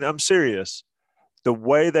mean, I'm serious. The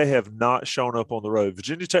way they have not shown up on the road,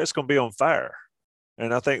 Virginia Tech's going to be on fire.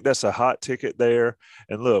 And I think that's a hot ticket there.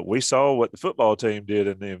 And look, we saw what the football team did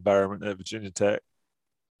in the environment at Virginia Tech.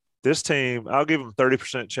 This team, I'll give them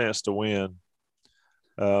 30% chance to win.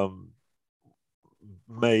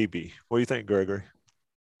 Maybe. What do you think, Gregory?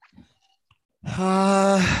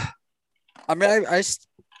 I mean,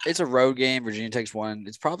 it's a road game. Virginia Tech's won.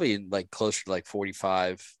 It's probably like closer to like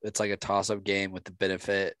 45. It's like a toss-up game with the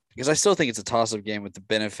benefit, because I still think it's a toss-up game with the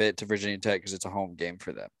benefit to Virginia Tech because it's a home game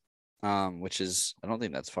for them. Which is, I don't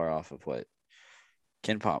think that's far off of what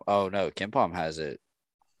KenPom. Oh no, KenPom has it.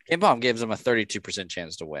 KenPom gives them a 32%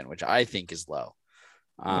 chance to win, which I think is low.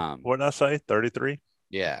 What did I say? 33?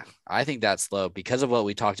 Yeah, I think that's low because of what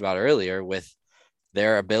we talked about earlier with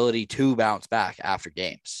their ability to bounce back after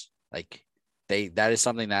games. Like that is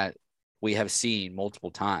something that we have seen multiple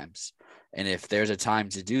times. And if there's a time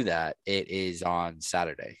to do that, it is on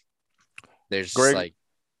Saturday. There's Greg,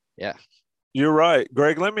 yeah. You're right.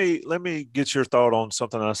 Greg, let me get your thought on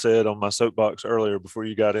something I said on my soapbox earlier before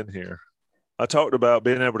you got in here. I talked about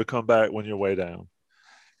being able to come back when you're way down.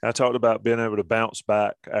 I talked about being able to bounce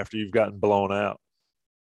back after you've gotten blown out.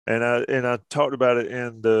 And I talked about it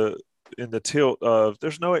in the tilt of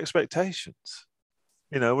there's no expectations.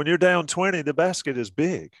 When you're down 20, the basket is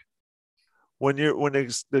big. When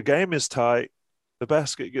the game is tight, the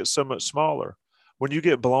basket gets so much smaller. When you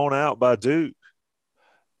get blown out by Duke,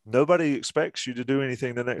 nobody expects you to do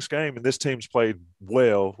anything the next game, and this team's played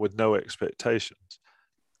well with no expectations.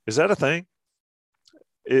 Is that a thing?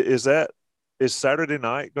 Is Saturday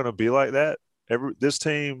night going to be like that? This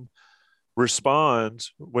team respond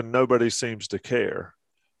when nobody seems to care?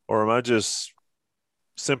 Or am I just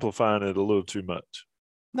simplifying it a little too much?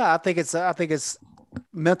 No, I think it's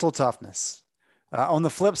mental toughness. On the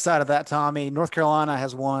flip side of that, Tommy, North Carolina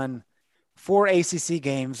has won 4 ACC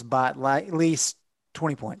games by at least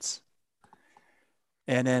 20 points.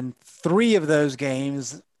 And in 3 of those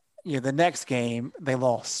games, the next game they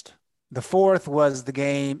lost. The 4th was the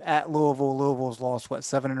game at Louisville. Louisville's lost,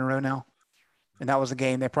 7 in a row now? And that was a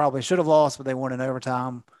game they probably should have lost, but they won in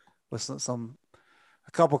overtime with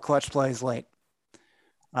a couple clutch plays late.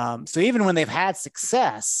 So even when they've had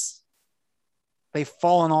success, they've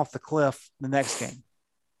fallen off the cliff the next game.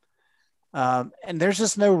 And there's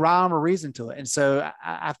just no rhyme or reason to it. And so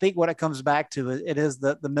I think what it comes back to, it is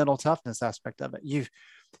the mental toughness aspect of it.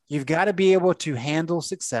 You've got to be able to handle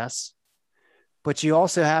success, but you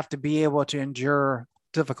also have to be able to endure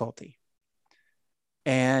difficulty.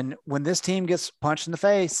 And when this team gets punched in the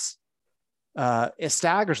face, it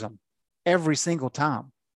staggers them every single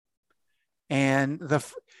time. And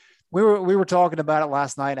we were talking about it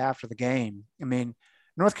last night after the game. I mean,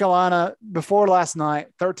 North Carolina before last night,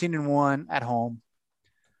 13-1 at home.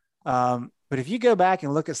 But if you go back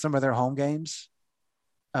and look at some of their home games,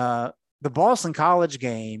 the Boston College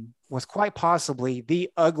game was quite possibly the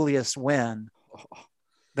ugliest win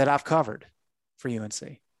that I've covered for UNC.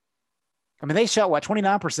 I mean, they shot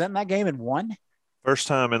 29% in that game and won. First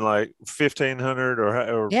time in like 1,500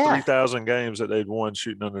 or 3,000 games that they'd won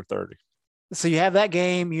shooting under 30. So you have that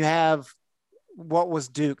game. You have what was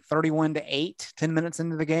Duke 31-8, 10 minutes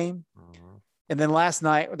into the game. Mm-hmm. And then last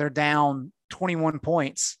night they're down 21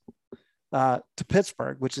 points to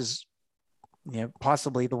Pittsburgh, which is,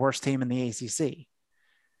 possibly the worst team in the ACC.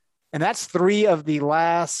 And that's 3 of the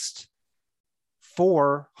last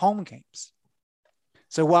 4 home games.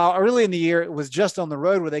 So while early in the year it was just on the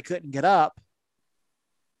road where they couldn't get up,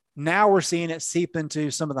 now we're seeing it seep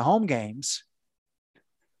into some of the home games.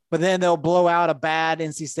 But then they'll blow out a bad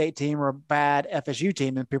NC State team or a bad FSU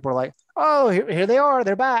team, and people are like, oh, here they are.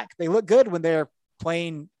 They're back. They look good when they're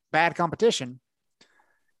playing bad competition.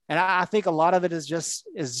 And I think a lot of it is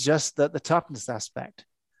just the toughness aspect.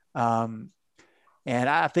 And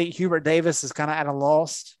I think Hubert Davis is kind of at a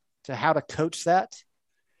loss to how to coach that.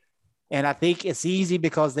 And I think it's easy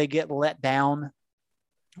because they get let down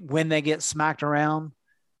when they get smacked around,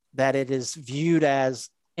 that it is viewed as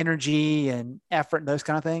energy and effort and those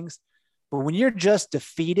kind of things. But when you're just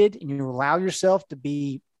defeated and you allow yourself to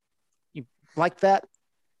be like that,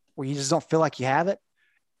 where you just don't feel like you have it,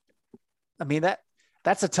 I mean,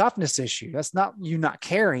 that's a toughness issue. That's not you not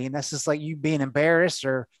caring. That's just like you being embarrassed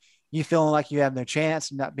or you feeling like you have no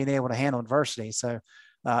chance and not being able to handle adversity. So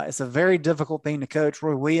it's a very difficult thing to coach.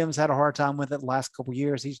 Roy Williams had a hard time with it the last couple of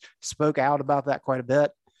years. He spoke out about that quite a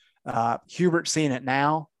bit. Hubert's seeing it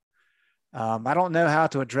now. I don't know how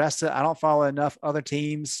to address it. I don't follow enough other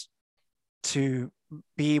teams to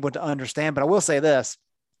be able to understand, but I will say this: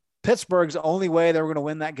 Pittsburgh's only way they were going to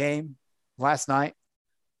win that game last night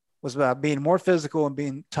was by being more physical and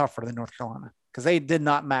being tougher than North Carolina, because they did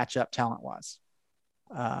not match up talent wise.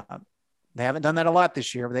 They haven't done that a lot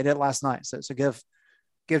this year, but they did last night. So give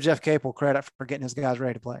Jeff Capel credit for getting his guys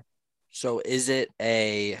ready to play. So is it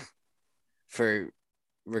for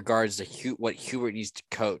regards to what Hubert needs to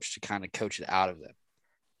coach to kind of coach it out of them?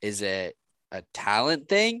 Is it a talent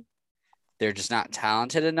thing? They're just not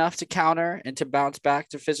talented enough to counter and to bounce back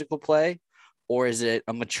to physical play? Or is it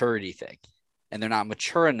a maturity thing and they're not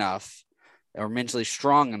mature enough or mentally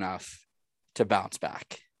strong enough to bounce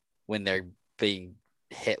back when they're being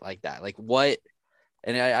hit like that? Like what?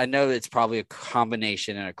 And I know it's probably a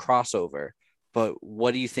combination and a crossover, but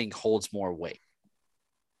what do you think holds more weight?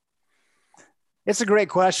 It's a great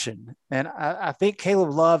question. And I think Caleb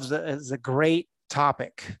Love is a great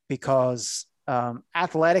topic because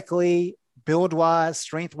athletically, build-wise,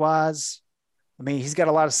 strength-wise, I mean, he's got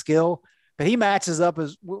a lot of skill, but he matches up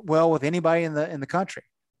as well with anybody in the country,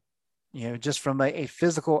 just from a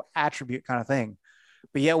physical attribute kind of thing.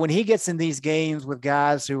 But yet when he gets in these games with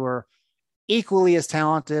guys who are equally as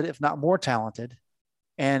talented, if not more talented,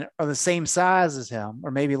 and are the same size as him, or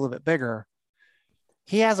maybe a little bit bigger,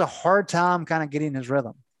 he has a hard time kind of getting his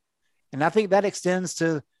rhythm. And I think that extends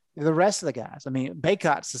to the rest of the guys. I mean,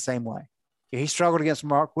 Baycott's the same way. He struggled against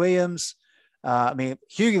Mark Williams.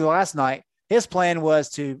 Hughie last night, his plan was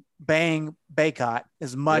to bang Baycott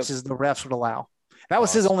as much as the refs would allow. That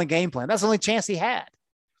was his only game plan. That's the only chance he had.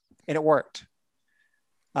 And it worked.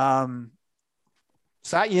 It's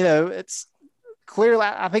clearly,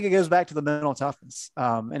 I think it goes back to the mental toughness.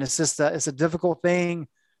 And it's just it's a difficult thing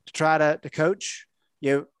to try to coach.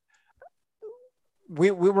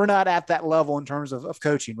 we're not at that level in terms of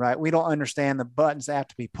coaching, right? We don't understand the buttons that have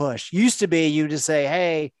to be pushed. Used to be you just say,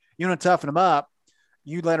 hey, you want to toughen them up.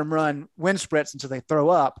 You let them run wind sprints until they throw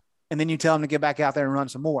up, and then you tell them to get back out there and run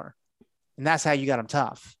some more. And that's how you got them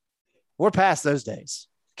tough. We're past those days.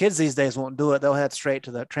 Kids these days won't do it. They'll head straight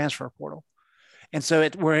to the transfer portal. And so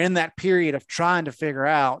we're in that period of trying to figure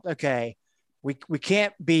out, okay, we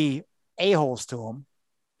can't be a-holes to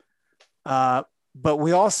them, but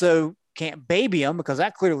we also can't baby them because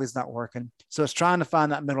that clearly is not working. So it's trying to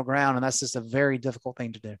find that middle ground, and that's just a very difficult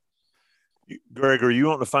thing to do. Gregory, you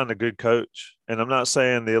want to find a good coach, and I'm not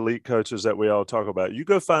saying the elite coaches that we all talk about. You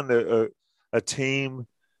go find a team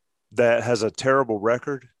that has a terrible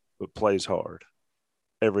record but plays hard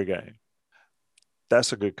every game.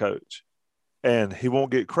 That's a good coach. And he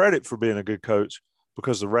won't get credit for being a good coach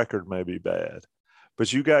because the record may be bad.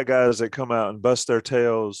 But you got guys that come out and bust their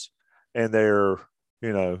tails and they're,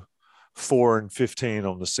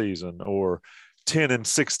 4-15 on the season or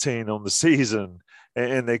 10-16 on the season,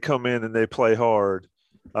 and they come in and they play hard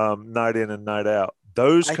night in and night out.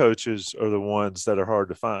 Those coaches are the ones that are hard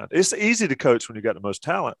to find. It's easy to coach when you got the most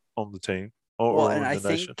talent on the team or in the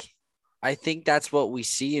nation. I think that's what we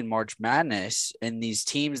see in March Madness and these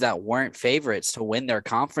teams that weren't favorites to win their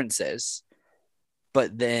conferences,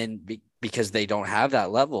 but then because they don't have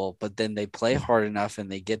that level, but then they play hard enough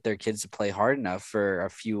and they get their kids to play hard enough for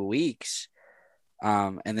a few weeks.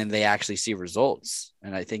 And then they actually see results.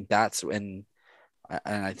 And I think that's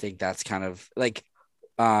kind of like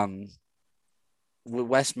with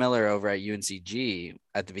Wes Miller over at UNCG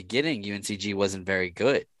at the beginning, UNCG wasn't very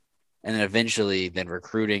good. And then eventually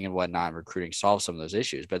recruiting and whatnot, recruiting solved some of those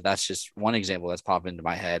issues. But that's just one example that's popped into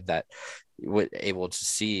my head that we're able to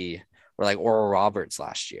see, or like Oral Roberts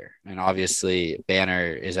last year. And obviously Banner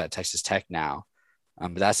is at Texas Tech now.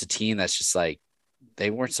 But that's a team that's just like, they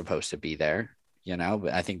weren't supposed to be there,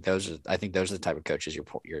 but I think those are the type of coaches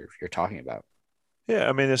you're talking about. Yeah.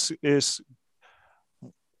 I mean, it's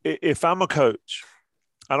if I'm a coach,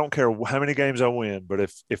 I don't care how many games I win, but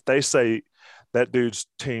if they say that dude's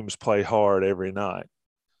teams play hard every night,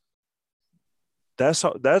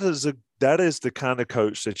 that is the kind of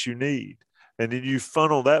coach that you need. And then you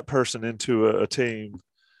funnel that person into a team.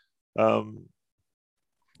 I'm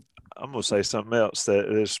going to say something else that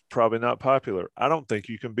is probably not popular. I don't think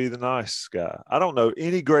you can be the nice guy. I don't know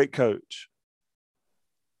any great coach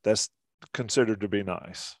that's considered to be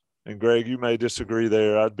nice. And Greg, you may disagree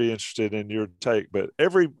there. I'd be interested in your take, but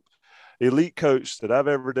every elite coach that I've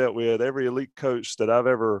ever dealt with, every elite coach that I've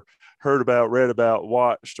ever heard about, read about,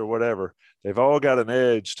 watched, or whatever, they've all got an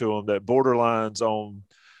edge to them that borderlines on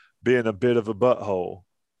being a bit of a butthole,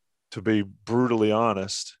 to be brutally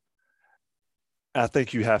honest. I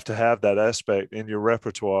think you have to have that aspect in your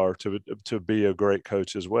repertoire to be a great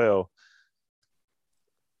coach as well.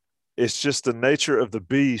 It's just the nature of the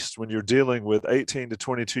beast when you're dealing with 18 to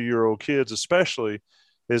 22-year-old kids, especially,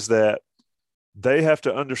 is that they have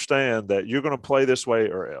to understand that you're going to play this way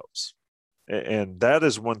or else. And that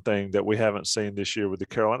is one thing that we haven't seen this year with the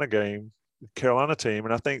Carolina team.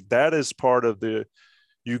 And I think that is part of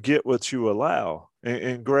you get what you allow.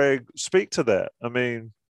 And Greg, speak to that. I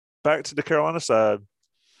mean, back to the Carolina side,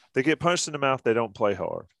 they get punched in the mouth. They don't play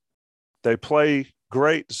hard. They play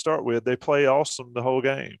great to start with. They play awesome the whole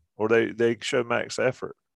game, or they show max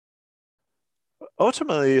effort.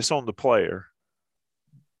 Ultimately, it's on the player.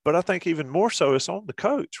 But I think even more so, it's on the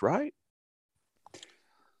coach, right?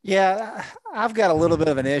 Yeah, I've got a little bit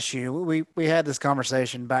of an issue. We had this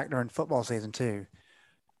conversation back during football season too,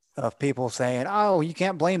 of people saying, "Oh, you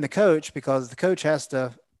can't blame the coach because the coach has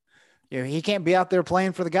to, he can't be out there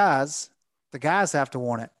playing for the guys. The guys have to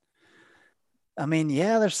want it." I mean,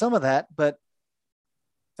 yeah, there's some of that, but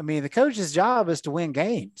I mean, the coach's job is to win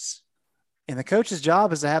games, and the coach's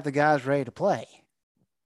job is to have the guys ready to play.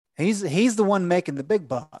 He's the one making the big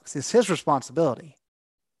bucks. It's his responsibility.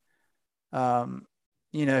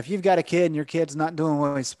 If you've got a kid and your kid's not doing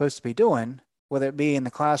what he's supposed to be doing, whether it be in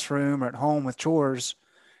the classroom or at home with chores,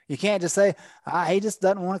 you can't just say, he just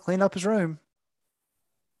doesn't want to clean up his room.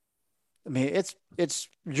 I mean, it's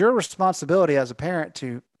your responsibility as a parent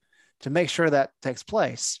to make sure that takes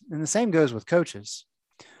place. And the same goes with coaches.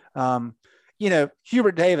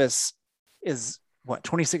 Hubert Davis is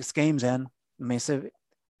 26 games in. I mean, so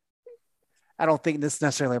I don't think this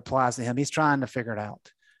necessarily applies to him. He's trying to figure it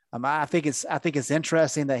out. I think it's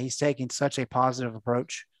interesting that he's taking such a positive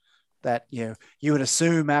approach that, you would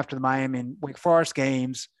assume after the Miami and Wake Forest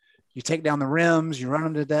games, you take down the rims, you run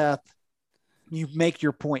them to death, you make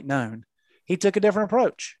your point known. He took a different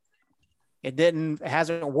approach. It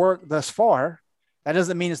hasn't worked thus far. That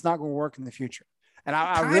doesn't mean it's not going to work in the future. And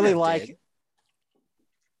I really like it.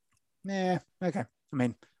 Yeah. Okay. I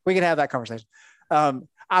mean, we can have that conversation.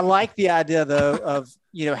 I like the idea though of,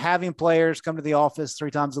 having players come to the office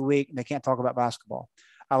 3 times a week and they can't talk about basketball.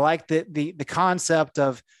 I like the concept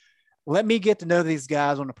of, let me get to know these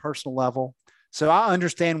guys on a personal level so I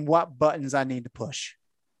understand what buttons I need to push,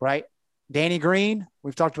 right? Danny Green,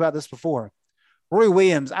 we've talked about this before. Roy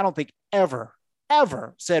Williams, I don't think ever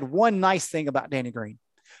said one nice thing about Danny Green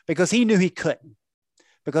because he knew he couldn't.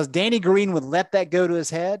 Because Danny Green would let that go to his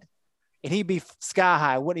head and he'd be sky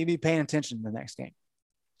high. Wouldn't he be paying attention in the next game?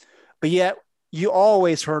 But yet you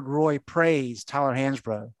always heard Roy praise Tyler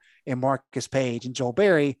Hansbrough and Marcus Page and Joel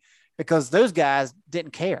Berry because those guys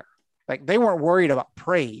didn't care. Like, they weren't worried about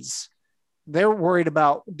praise. They were worried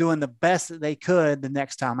about doing the best that they could the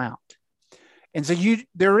next time out. And so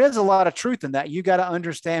there is a lot of truth in that. You got to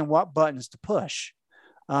understand what buttons to push.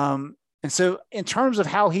 And so in terms of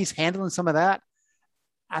how he's handling some of that,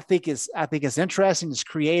 I think it's interesting. It's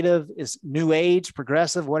creative. It's new age,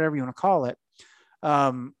 progressive, whatever you want to call it.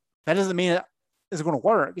 That doesn't mean it's going to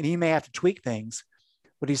work, and he may have to tweak things.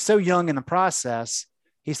 But he's so young in the process,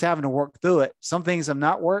 he's having to work through it. Some things have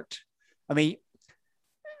not worked. I mean,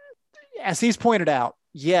 as he's pointed out,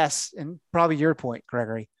 yes, and probably your point,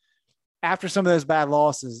 Gregory, after some of those bad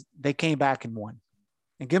losses, they came back and won.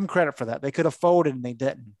 And give them credit for that. They could have folded and they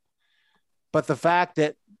didn't. But the fact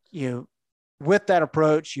that, with that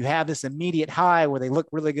approach, you have this immediate high where they look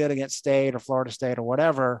really good against State or Florida State or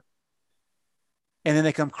whatever, and then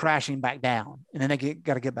they come crashing back down, and then they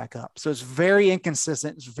got to get back up. So it's very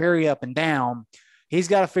inconsistent. It's very up and down. He's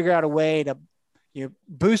got to figure out a way to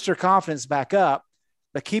boost their confidence back up,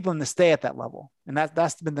 but keep them to stay at that level. And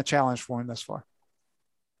that's been the challenge for him thus far.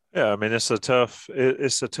 Yeah, I mean, it's a tough,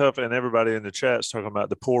 and everybody in the chat's talking about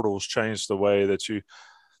the portals changed the way that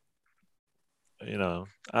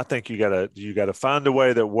I think you gotta find a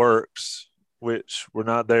way that works, which we're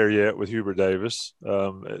not there yet with Hubert Davis,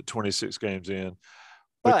 at 26 games in.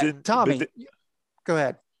 But then, Tommy, go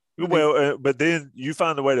ahead. Well, but then you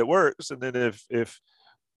find a way that works, and then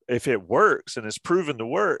if it works and it's proven to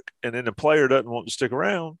work, and then the player doesn't want to stick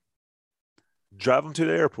around, drive them to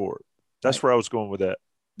the airport. That's where I was going with that.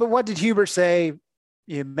 But what did Hubert say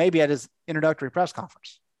maybe at his introductory press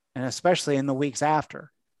conference, and especially in the weeks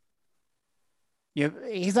after?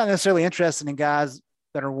 He's not necessarily interested in guys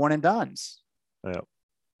that are one and dones. Yeah.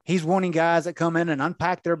 He's wanting guys that come in and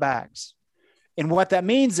unpack their bags. And what that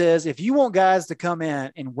means is if you want guys to come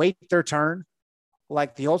in and wait their turn,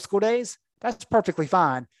 like the old school days, that's perfectly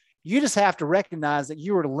fine. You just have to recognize that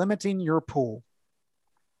you are limiting your pool.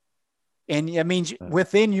 And it means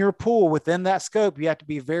within your pool, within that scope, you have to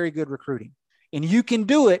be very good recruiting. And you can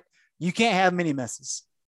do it. You can't have many misses.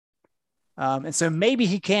 And so maybe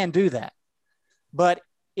he can do that. But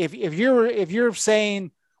if you're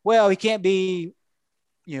saying, well, he can't be,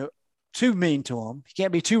 too mean to him, he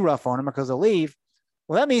can't be too rough on him because they'll leave.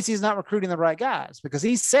 Well, that means he's not recruiting the right guys, because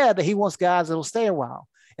he said that he wants guys that'll stay a while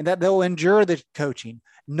and that they'll endure the coaching,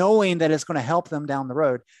 knowing that it's going to help them down the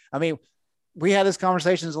road. I mean, we had this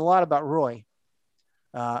conversations a lot about Roy.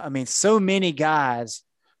 So many guys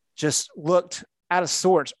just looked out of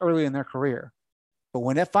sorts early in their career. But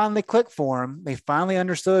when it finally clicked for them, they finally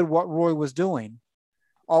understood what Roy was doing.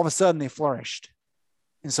 All of a sudden, they flourished.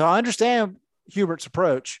 And so I understand Hubert's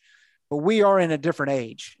approach, but we are in a different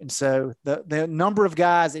age. And so the number of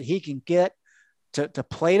guys that he can get to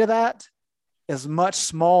play to that is much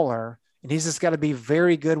smaller. And he's just got to be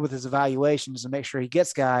very good with his evaluations to make sure he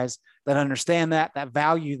gets guys that understand that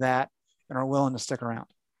value that, and are willing to stick around.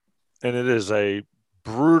 And it is a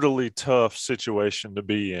brutally tough situation to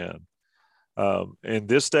be in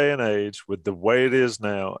this day and age, with the way it is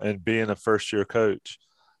now and being a first-year coach.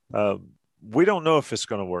 We don't know if it's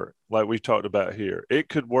going to work, like we've talked about here. It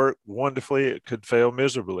could work wonderfully. It could fail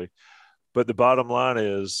miserably. But the bottom line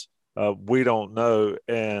is we don't know.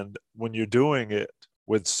 And when you're doing it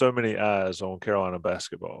with so many eyes on Carolina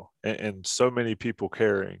basketball and so many people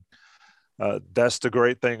caring, that's the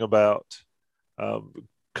great thing about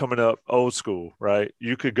coming up old school, right?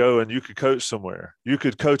 You could go and you could coach somewhere. You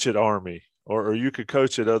could coach at Army or you could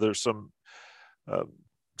coach at some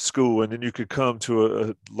school, and then you could come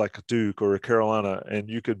to like a Duke or a Carolina, and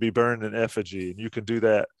you could be burned in effigy, and you can do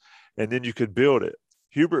that, and then you could build it.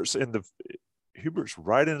 Hubert's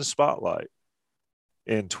right in the spotlight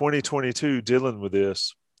in 2022 dealing with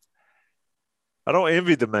this. I don't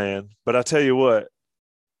envy the man, but I tell you what,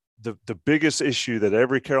 the biggest issue that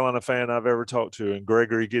every Carolina fan I've ever talked to, and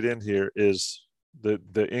Gregory get in here, is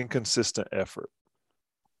the inconsistent effort.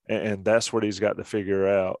 And that's what he's got to figure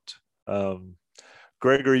out.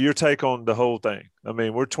 Gregory, your take on the whole thing. I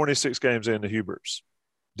mean, we're 26 games into Hubert's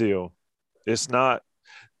deal. It's not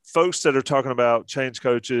folks that are talking about change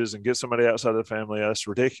coaches and get somebody outside of the family, that's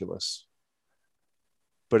ridiculous.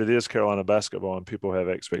 But it is Carolina basketball, and people have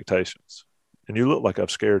expectations. And you look like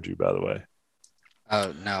I've scared you, by the way.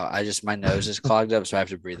 Oh no, my nose is clogged up, so I have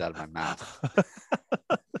to breathe out of my mouth.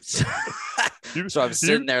 So I'm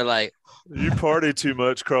sitting there like you party too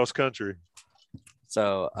much cross country.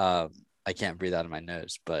 So I can't breathe out of my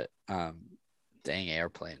nose, but dang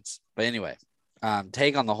airplanes. But anyway,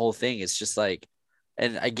 take on the whole thing. It's just like,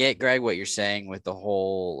 and I get, Greg, what you're saying with the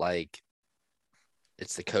whole, like,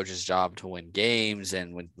 it's the coach's job to win games.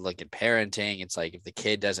 And when look at parenting, it's like if the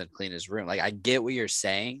kid doesn't clean his room, like I get what you're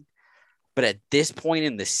saying. But at this point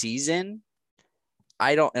in the season,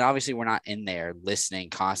 I don't, and obviously we're not in there listening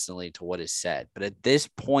constantly to what is said, but at this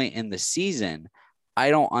point in the season, I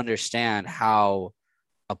don't understand how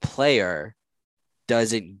a player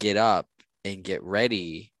doesn't get up and get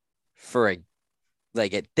ready for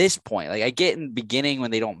like at this point. Like I get in the beginning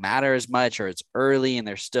when they don't matter as much or it's early and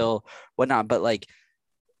they're still whatnot, but like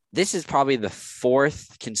this is probably the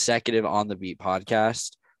 4th consecutive On the Beat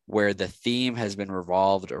podcast where the theme has been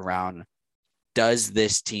revolved around, does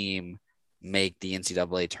this team make the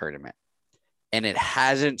NCAA tournament? And it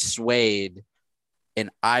hasn't swayed in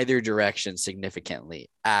either direction significantly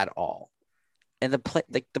at all. And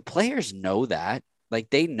the players know that, like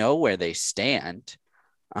they know where they stand.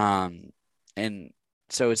 And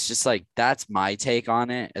so it's just like, that's my take on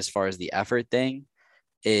it. As far as the effort thing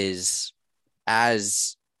is,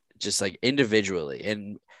 as just like individually,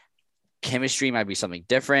 and chemistry might be something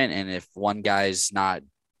different. And if one guy's not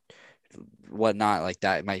whatnot, like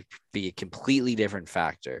that, it might be a completely different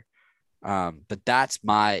factor. But that's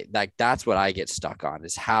what I get stuck on,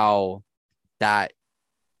 is how that,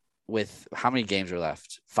 with how many games are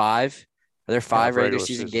left? 5? Are there 5 regular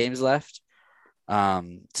season games left?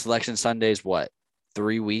 Selection Sunday is what,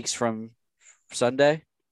 3 weeks from Sunday?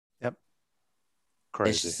 Yep.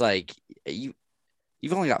 Crazy. It's just like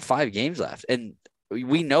you've only got 5 games left, and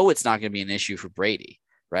we know it's not going to be an issue for Brady,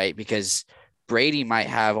 right? Because Brady might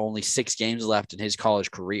have only 6 games left in his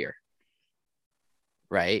college career,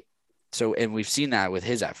 right? So, and we've seen that with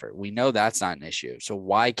his effort. We know that's not an issue. So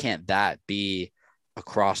why can't that be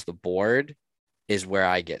across the board is where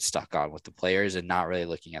I get stuck on with the players and not really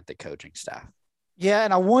looking at the coaching staff. Yeah,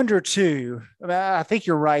 and I wonder too, I think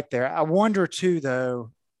you're right there. I wonder too,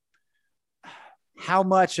 though, how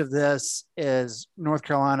much of this is North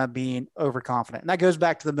Carolina being overconfident? And that goes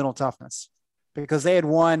back to the mental toughness, because they had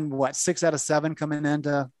won, 6 out of 7 coming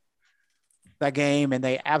into that game, and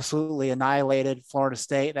they absolutely annihilated Florida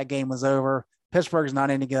State. That game was over. Pittsburgh's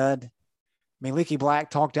not any good. I mean, Leaky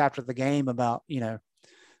Black talked after the game about,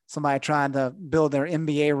 somebody trying to build their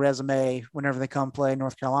NBA resume whenever they come play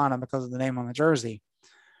North Carolina because of the name on the jersey.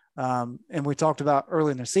 And we talked about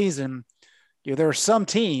early in the season, there are some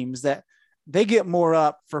teams that they get more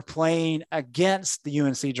up for playing against the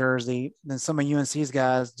UNC jersey than some of UNC's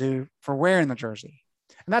guys do for wearing the jersey.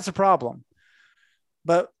 And that's a problem.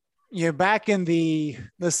 But, back in the,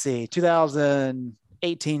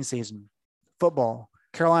 2018 season, football,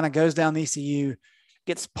 Carolina goes down the ECU,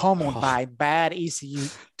 gets pummeled by a bad ECU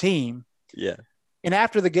team. Yeah. And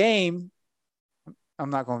after the game, I'm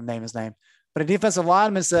not going to name his name, but a defensive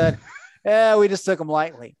lineman said, we just took them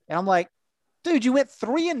lightly. And I'm like, dude, you went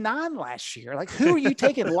 3-9 last year. Like, who are you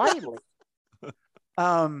taking lightly?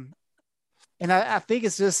 And I think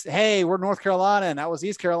it's just, hey, we're North Carolina and that was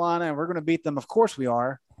East Carolina and we're going to beat them. Of course we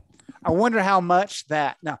are. I wonder how much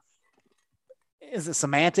that now is it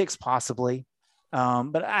semantics possibly.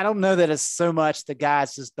 But I don't know that it's so much the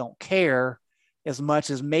guys just don't care as much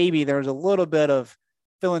as maybe there's a little bit of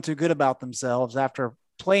feeling too good about themselves after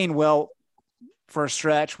playing well for a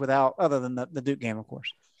stretch without, other than the Duke game, of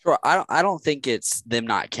course. Sure. I don't think it's them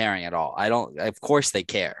not caring at all. Of course they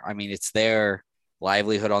care. I mean, it's their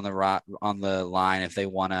livelihood on the line if they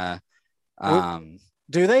want to.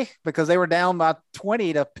 Do they? Because they were down by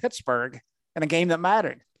 20 to Pittsburgh in a game that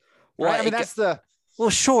mattered. Well, right? I mean, that's the. Well,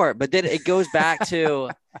 sure, but then it goes back to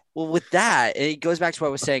with that, it goes back to what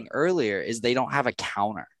I was saying earlier, is they don't have a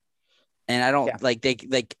counter. And I don't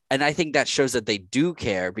and I think that shows that they do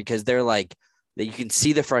care, because they're like, that you can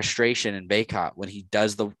see the frustration in Bacot when he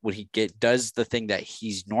does the thing that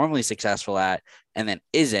he's normally successful at and then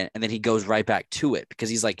isn't, and then he goes right back to it, because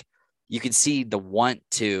he's like, you can see the want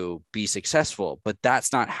to be successful, but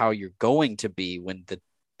that's not how you're going to be when the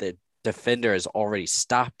defender has already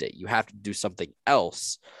stopped it. You have to do something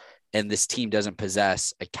else, and this team doesn't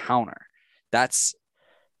possess a counter. That's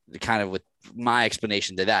the kind of with my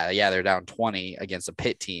explanation to that. Yeah, they're down 20 against a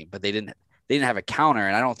Pitt team, but they didn't have a counter,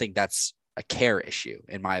 and I don't think that's a care issue,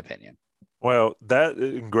 in my opinion. Well, that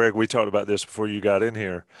and Greg, we talked about this before you got in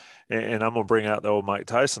here, and I'm gonna bring out the old Mike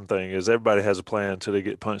Tyson thing. Is everybody has a plan until they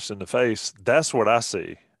get punched in the face? That's what I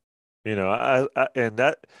see. And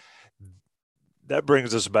that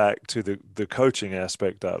brings us back to the coaching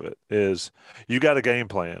aspect of it. Is you got a game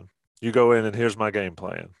plan. You go in and here's my game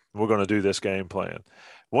plan. We're going to do this game plan.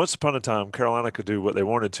 Once upon a time, Carolina could do what they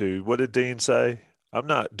wanted to. What did Dean say? I'm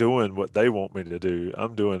not doing what they want me to do.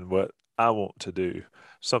 I'm doing what I want to do.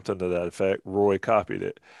 Something to that effect. Roy copied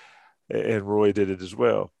it, and Roy did it as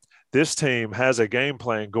well. This team has a game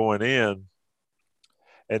plan going in,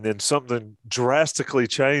 and then something drastically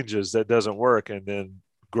changes that doesn't work. And then,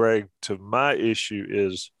 Greg, to my issue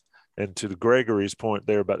is, and to the Gregory's point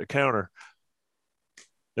there about the counter,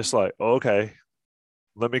 it's like, okay,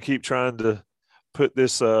 let me keep trying to put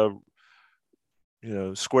this,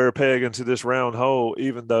 square peg into this round hole,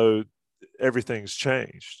 even though everything's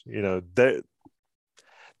changed.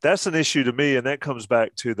 That's an issue to me, and that comes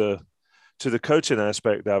back to the coaching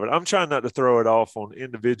aspect of it. I'm trying not to throw it off on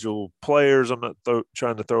individual players. I'm not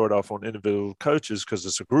trying to throw it off on individual coaches because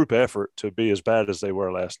it's a group effort to be as bad as they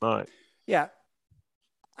were last night. Yeah.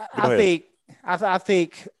 I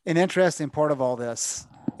think an interesting part of all this,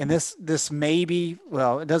 and this maybe,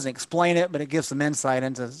 well, it doesn't explain it, but it gives some insight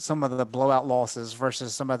into some of the blowout losses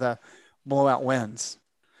versus some of the blowout wins.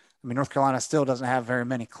 I mean, North Carolina still doesn't have very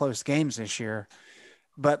many close games this year,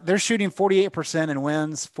 but they're shooting 48% in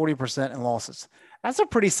wins, 40% in losses. That's a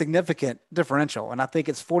pretty significant differential. And I think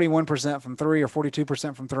it's 41% from three or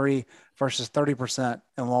 42% from three versus 30%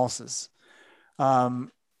 in losses.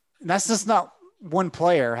 That's just not one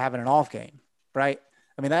player having an off game, right?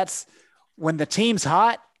 I mean, that's when the team's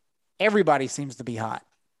hot, everybody seems to be hot.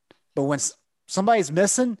 But when somebody's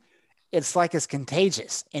missing, it's like it's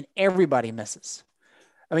contagious and everybody misses.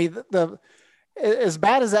 I mean, as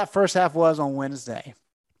bad as that first half was on Wednesday,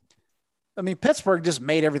 I mean, Pittsburgh just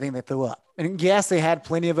made everything they threw up. And yes, they had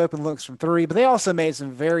plenty of open looks from three, but they also made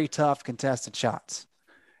some very tough contested shots.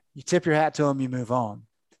 You tip your hat to them, you move on.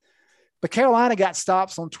 But Carolina got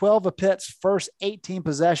stops on 12 of Pitt's first 18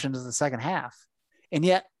 possessions in the second half. And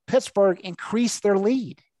yet Pittsburgh increased their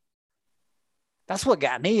lead. That's what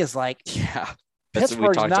got me is like,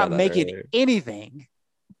 Pittsburgh's not making anything.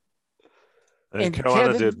 And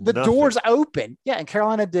Carolina did the nothing. doors open. Yeah, and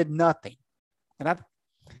Carolina did nothing. And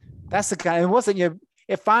that's the kind. It wasn't you.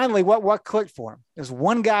 It finally what clicked for him is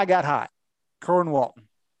one guy got hot, Kerwin Walton,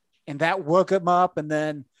 and that woke him up. And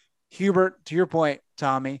then Hubert, to your point,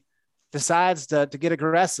 Tommy, decides to get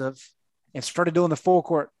aggressive and started doing the full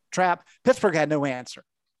court trap. Pittsburgh had no answer.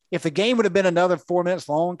 If the game would have been another 4 minutes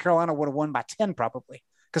long, Carolina would have won by 10 probably,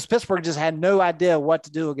 because Pittsburgh just had no idea what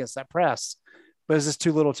to do against that press. But it was just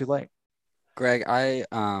too little, too late. Greg,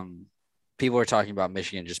 people were talking about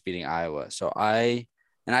Michigan just beating Iowa. So I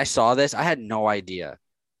saw this. I had no idea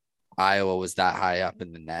Iowa was that high up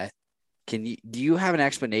in the net. Do you have an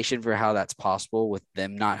explanation for how that's possible with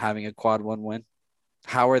them not having a quad one win?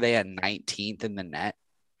 How are they at 19th in the net?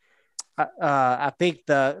 I think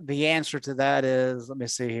the answer to that is, let me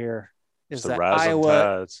see here, is that Iowa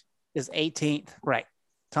Tides is 18th. Right.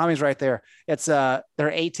 Tommy's right there. It's they're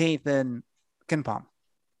 18th in KenPom.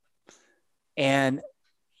 And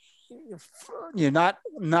not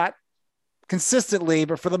consistently,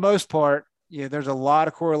 but for the most part, there's a lot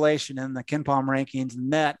of correlation in the KenPom rankings and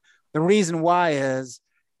net. The reason why is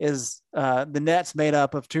the net's made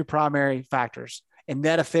up of two primary factors, and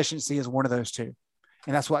net efficiency is one of those two.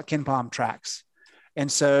 And that's what KenPom tracks.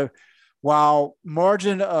 And so while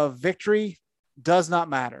margin of victory does not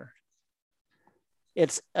matter,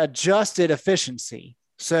 it's adjusted efficiency.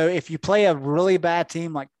 So if you play a really bad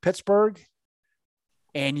team like Pittsburgh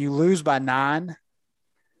and you lose by 9,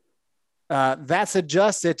 that's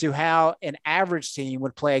adjusted to how an average team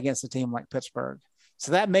would play against a team like Pittsburgh.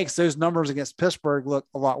 So that makes those numbers against Pittsburgh look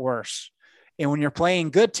a lot worse. And when you're playing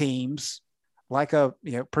good teams, like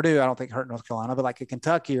Purdue, I don't think hurt North Carolina, but like a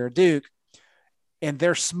Kentucky or a Duke, and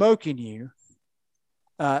they're smoking you,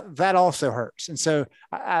 that also hurts. And so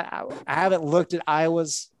I haven't looked at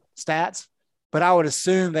Iowa's stats, but I would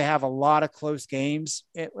assume they have a lot of close games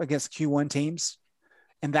against Q1 teams,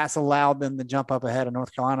 and that's allowed them to jump up ahead of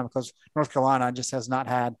North Carolina, because North Carolina just has not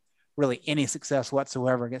had really any success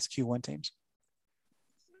whatsoever against Q1 teams.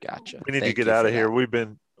 Gotcha. We need to get out of here. We've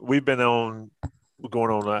been on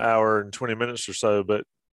going on an hour and 20 minutes or so, but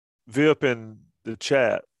Vip in the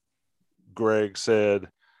chat, Greg said,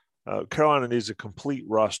 Carolina needs a complete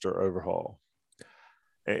roster overhaul.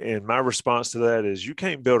 And my response to that is, you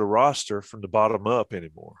can't build a roster from the bottom up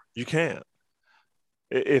anymore. You can't.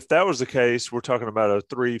 If that was the case, we're talking about a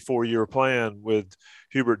 3-4 year plan with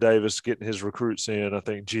Hubert Davis getting his recruits in. I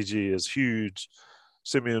think GG is huge.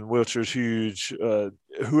 Simeon Wilcher's huge.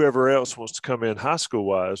 Whoever else wants to come in high school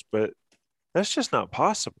wise, but that's just not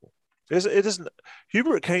possible. It isn't.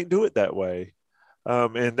 Hubert can't do it that way.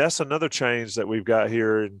 And that's another change that we've got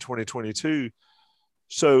here in 2022.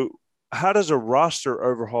 So how does a roster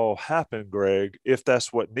overhaul happen, Greg, if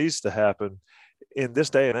that's what needs to happen in this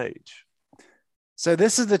day and age? So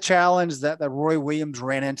this is the challenge that Roy Williams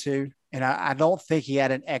ran into, and I don't think he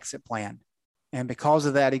had an exit plan. And because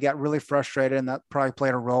of that, he got really frustrated, and that probably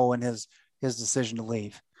played a role in his decision to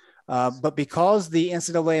leave. But because the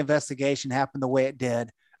NCAA investigation happened the way it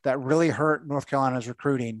did, that really hurt North Carolina's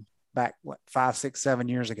recruiting back, 5, 6, 7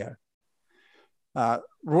 years ago.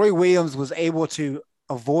 Roy Williams was able to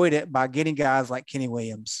avoid it by getting guys like Kenny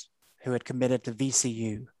Williams, who had committed to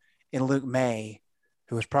VCU, and Luke May,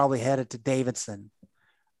 who was probably headed to Davidson.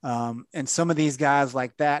 And some of these guys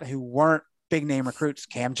like that who weren't big name recruits.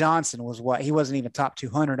 Cam Johnson he wasn't even top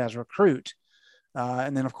 200 as a recruit.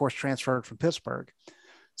 And then of course transferred from Pittsburgh.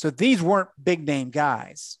 So these weren't big name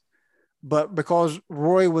guys, but because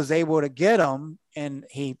Roy was able to get them and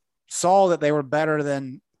he saw that they were better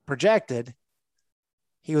than projected,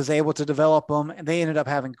 he was able to develop them, and they ended up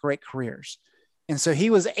having great careers. And so he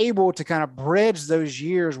was able to kind of bridge those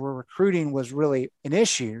years where recruiting was really an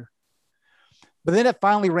issue, but then it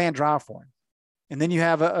finally ran dry for him. And then you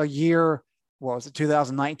have a year,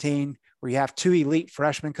 2019, where you have 2 elite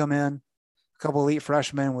freshmen come in, a couple elite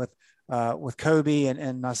freshmen with Kobe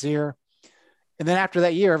and Nasir. And then after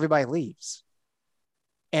that year, everybody leaves.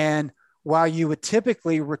 And while you would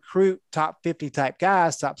typically recruit top 50 type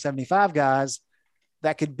guys, top 75 guys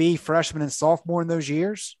that could be freshmen and sophomore in those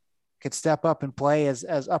years, could step up and play as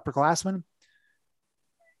upperclassmen,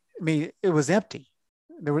 I mean, it was empty.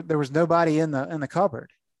 There was nobody in the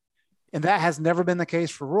cupboard. And that has never been the case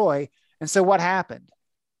for Roy. And so what happened?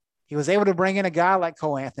 He was able to bring in a guy like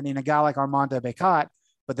Cole Anthony and a guy like Armando Bacot,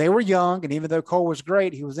 but they were young. And even though Cole was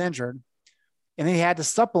great, he was injured. And then he had to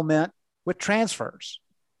supplement with transfers.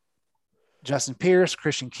 Justin Pierce,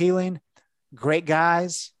 Christian Keeling, great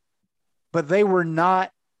guys, but they were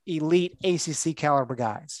not elite ACC caliber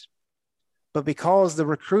guys. But because the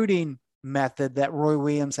recruiting method that Roy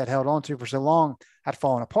Williams had held on to for so long had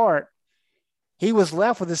fallen apart, he was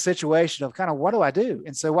left with this situation of kind of, what do I do?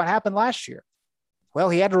 And so what happened last year? Well,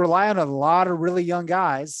 he had to rely on a lot of really young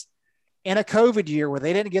guys in a COVID year where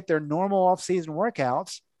they didn't get their normal offseason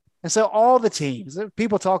workouts. And so all the teams,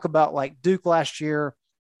 people talk about like Duke last year,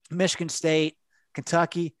 Michigan State,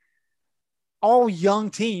 Kentucky, all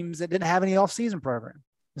young teams that didn't have any offseason program.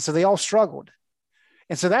 And so they all struggled.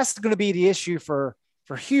 And so that's going to be the issue for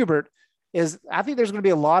Hubert. Is I think there's going to be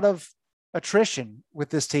a lot of attrition with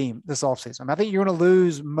this team this offseason. I think you're going to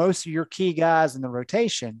lose most of your key guys in the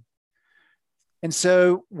rotation. And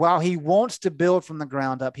so while he wants to build from the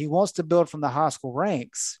ground up, he wants to build from the high school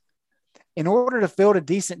ranks, in order to field a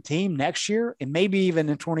decent team next year and maybe even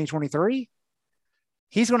in 2023,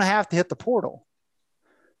 he's going to have to hit the portal.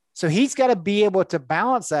 So he's got to be able to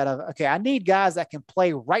balance that of, okay, I need guys that can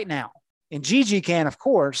play right now. And Gigi can, of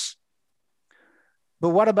course. But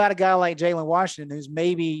what about a guy like Jalen Washington, who's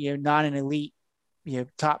maybe not an elite,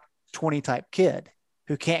 top 20 type kid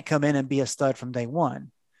who can't come in and be a stud from day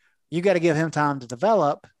one? You got to give him time to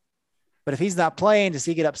develop. But if he's not playing, does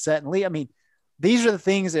he get upset and leave? I mean, these are the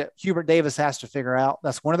things that Hubert Davis has to figure out.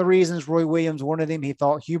 That's one of the reasons Roy Williams wanted him. He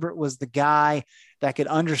thought Hubert was the guy that could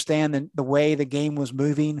understand the way the game was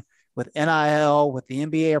moving with NIL, with the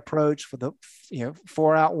NBA approach, with the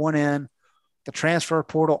 4 out, 1 in, the transfer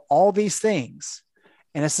portal, all these things.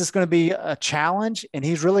 And it's just going to be a challenge. And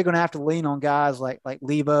he's really going to have to lean on guys like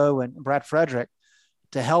Lebo and Brad Frederick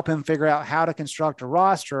to help him figure out how to construct a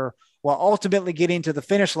roster while ultimately getting to the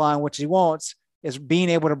finish line, which he wants, is being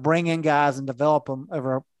able to bring in guys and develop them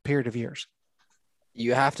over a period of years.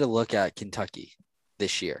 You have to look at Kentucky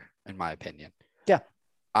this year, in my opinion. Yeah.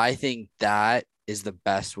 I think that is the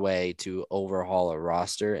best way to overhaul a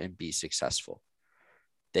roster and be successful.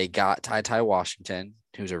 They got Ty Washington,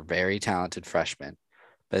 who's a very talented freshman,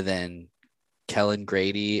 but then Kellen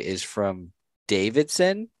Grady is from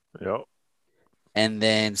Davidson. Yep. And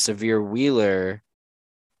then Severe Wheeler,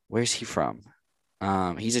 where's he from?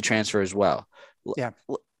 He's a transfer as well. Yeah.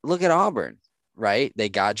 Look at Auburn, right? They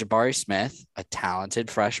got Jabari Smith, a talented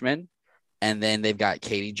freshman. And then they've got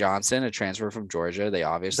Katie Johnson, a transfer from Georgia. They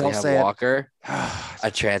obviously have Walker,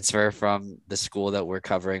 a transfer from the school that we're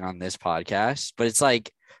covering on this podcast. But it's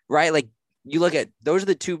like, right, like you look at, those are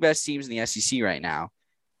the 2 best teams in the SEC right now.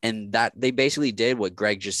 And that they basically did what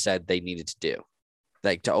Greg just said they needed to do,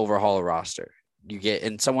 like to overhaul a roster. You get,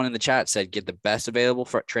 and someone in the chat said, get the best available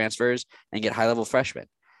for transfers and get high level freshmen.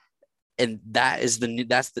 And that's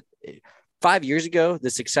the 5 years ago, the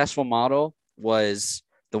successful model was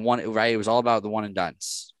the one, right? It was all about the one and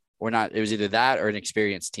dones or not. It was either that or an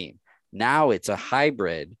experienced team. Now it's a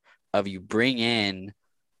hybrid of you bring in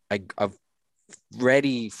a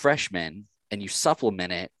ready freshman and you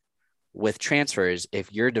supplement it with transfers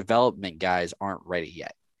if your development guys aren't ready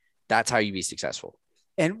yet. That's how you be successful.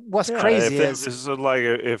 And what's crazy is like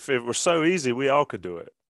if it were so easy, we all could do it.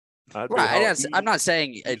 Right. I'm not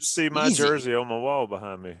saying it's see my easy, jersey on my wall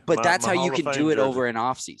behind me. But that's how you Hall can of do Fame it jersey. over an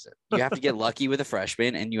off season. You have to get lucky with a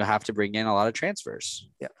freshman and you have to bring in a lot of transfers.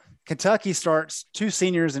 Yeah. Kentucky starts 2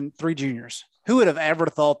 seniors and 3 juniors. Who would have ever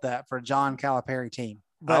thought that for a John Calipari team?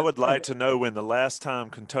 But I would like to know when the last time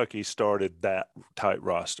Kentucky started that type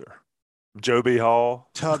roster. Joby Hall,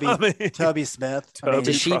 Tubby Smith,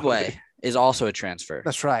 Tshiebwe is also a transfer.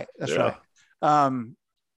 That's right.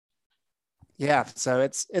 Yeah. So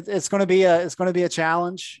it's going to be a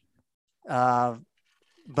challenge,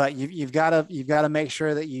 but you've got to make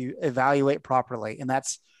sure that you evaluate properly, and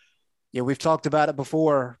that's we've talked about it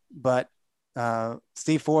before, but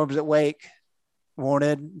Steve Forbes at Wake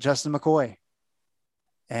wanted Justin McCoy.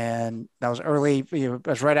 And that was early, it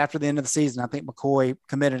was right after the end of the season. I think McCoy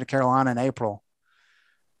committed to Carolina in April.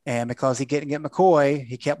 And because he couldn't get McCoy,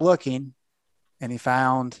 he kept looking and he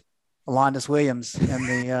found Alondas Williams in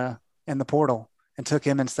the portal and took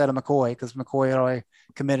him instead of McCoy because McCoy had already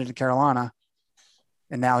committed to Carolina.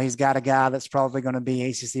 And now he's got a guy that's probably going to be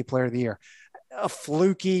ACC Player of the Year. A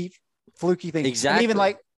fluky thing. Exactly. And even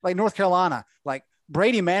like North Carolina, like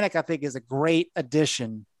Brady Manick, I think is a great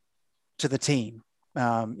addition to the team.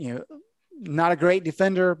 Not a great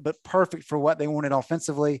defender, but perfect for what they wanted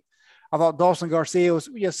offensively. I thought Dawson Garcia was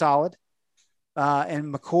solid,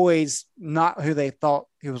 and McCoy's not who they thought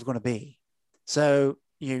he was going to be. So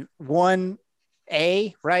one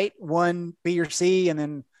A, right? One B or C, and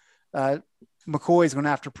then McCoy's going to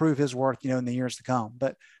have to prove his worth, in the years to come.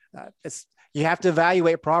 But you have to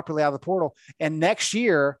evaluate properly out of the portal. And next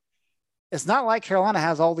year, it's not like Carolina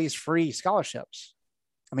has all these free scholarships.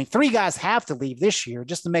 I mean, 3 guys have to leave this year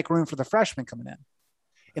just to make room for the freshmen coming in.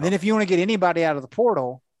 And then if you want to get anybody out of the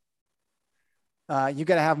portal, you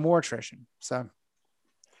got to have more attrition. So,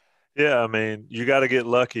 yeah, I mean, you got to get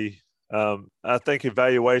lucky. I think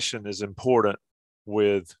evaluation is important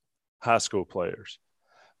with high school players,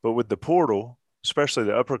 but with the portal, especially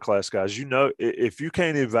the upper class guys, if you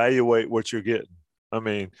can't evaluate what you're getting, I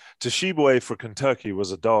mean, Tshiebwe for Kentucky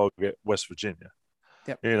was a dog at West Virginia,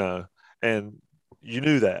 and you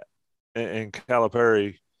knew that, and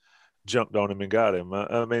Calipari jumped on him and got him.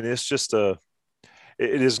 I mean, it's just it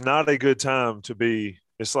is not a good time to be.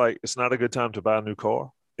 It's not a good time to buy a new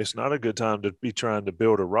car. It's not a good time to be trying to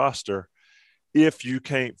build a roster if you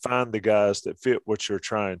can't find the guys that fit what you're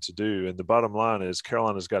trying to do. And the bottom line is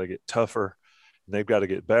Carolina's got to get tougher, and they've got to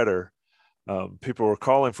get better. People were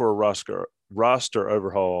calling for a roster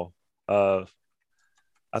overhaul. I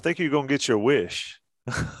think you're going to get your wish.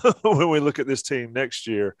 When we look at this team next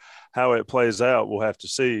year, how it plays out, we'll have to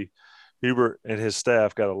see. Hubert and his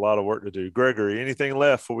staff got a lot of work to do. Gregory, anything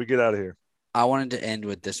left before we get out of here? I wanted to end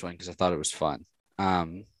with this one because I thought it was fun.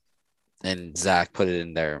 And Zach put it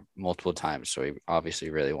in there multiple times, so he obviously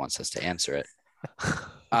really wants us to answer it.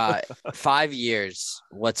 5 years,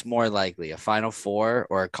 what's more likely, a Final Four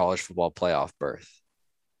or a college football playoff berth?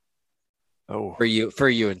 Oh, for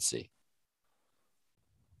UNC.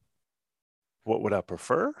 What would I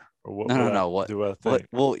prefer? Or what No. What do I think?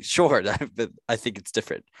 Well, sure. But I think it's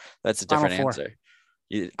different. That's a different answer.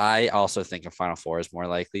 I also think a Final Four is more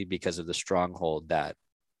likely because of the stronghold that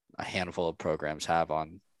a handful of programs have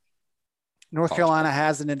on. North Carolina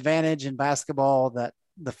has an advantage in basketball that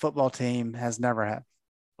the football team has never had.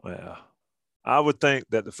 Yeah. I would think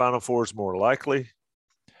that the Final Four is more likely.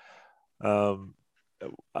 I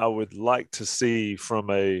would like to see from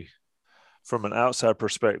an outside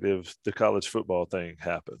perspective, the college football thing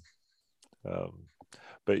happen.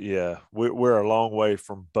 But yeah, we're a long way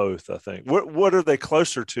from both, I think. What are they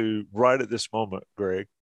closer to right at this moment, Greg?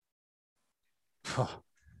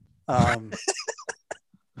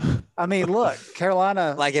 I mean, look,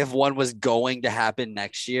 Carolina. Like if one was going to happen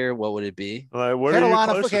next year, what would it be?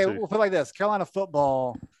 Carolina. Okay, we'll put it like this: Carolina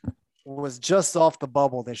football was just off the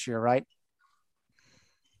bubble this year, right?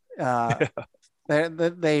 Yeah. They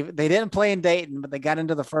didn't play in Dayton, but they got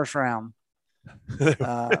into the first round.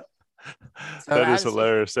 That is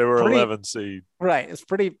hilarious. They were 11 seed. Right. It's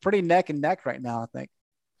pretty neck and neck right now, I think.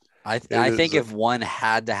 I think if one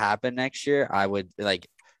had to happen next year, I would like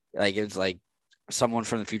it's like someone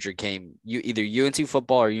from the future came, either UNC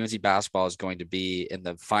football or UNC basketball is going to be in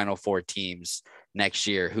the final 4 teams next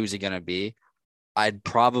year. Who's it going to be? I'd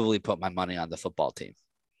probably put my money on the football team.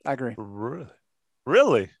 I agree.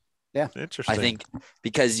 Really? Yeah. Interesting. I think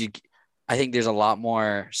because I think there's a lot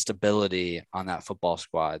more stability on that football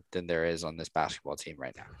squad than there is on this basketball team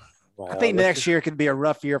right now. I think next year could be a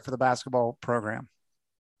rough year for the basketball program.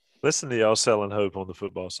 Listen to y'all selling hope on the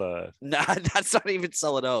football side. No, that's not even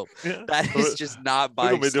selling hope. Yeah. That is just not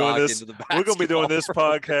buying stock into the basketball. We're going to be doing this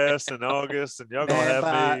podcast in August, and y'all going to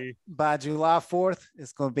have me. By July 4th,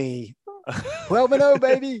 it's going to be 12-0,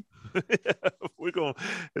 baby. We're going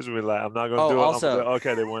to be like, I'm not going to do it. Also,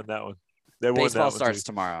 okay, they won that one. They won baseball that one starts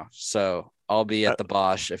too. Tomorrow, so I'll be at the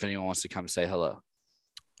Bosch if anyone wants to come say hello.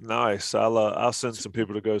 Nice. I'll send some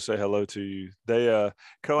people to go say hello to you. They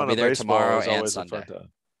Carolina there baseball tomorrow is and always Sunday. a fun time.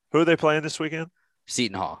 Who are they playing this weekend?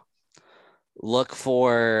 Seton Hall. Look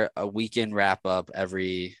for a weekend wrap up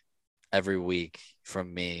every week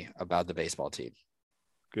from me about the baseball team.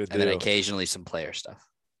 Good deal. And then occasionally some player stuff.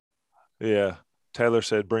 Yeah. Taylor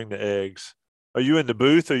said, bring the eggs. Are you in the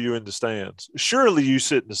booth or are you in the stands? Surely you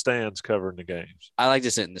sit in the stands covering the games. I like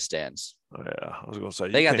to sit in the stands. Oh, yeah. I was going to say.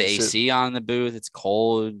 They got the AC on in the booth. It's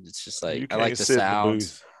cold. It's just like, I like the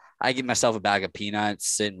sounds. I get myself a bag of peanuts,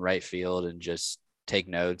 sit in right field and just take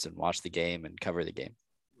notes and watch the game and cover the game.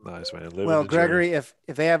 Nice, man. Well, Gregory, if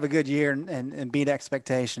they have a good year and beat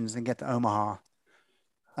expectations and get to Omaha,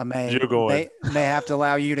 I may have to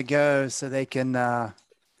allow you to go so they can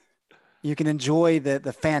you can enjoy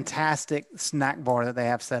the fantastic snack bar that they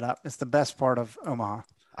have set up. It's the best part of Omaha.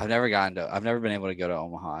 I've never been able to go to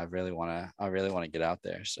Omaha. I really want to get out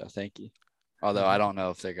there. So thank you. Although I don't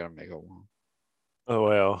know if they're going to make Omaha. Oh,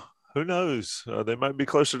 well, who knows? They might be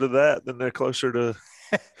closer to that than they're closer to.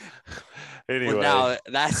 Anyway, well, now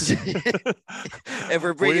that's if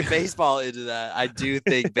we're bringing baseball into that, I do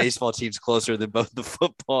think baseball team's closer than both the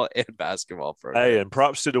football and basketball program. Hey, and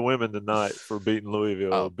props to the women tonight for beating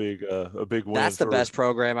Louisville. A big win. That's the best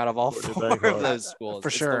program out of all 4 of those schools for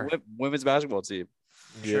sure. The women's basketball team.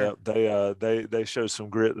 Yeah, they showed some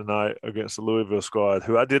grit tonight against the Louisville squad,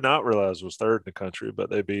 who I did not realize was 3rd in the country, but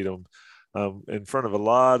they beat them in front of a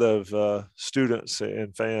lot of students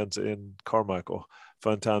and fans in Carmichael.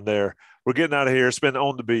 Fun time there. We're getting out of here. It's been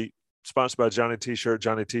On the Beat, sponsored by Johnny T-Shirt,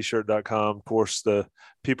 JohnnyT-Shirt.com. Of course, the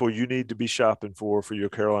people you need to be shopping for your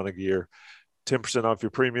Carolina gear. 10% off your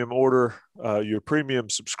premium order. Your premium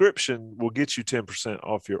subscription will get you 10%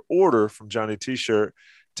 off your order from Johnny T-Shirt.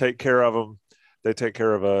 Take care of them. They take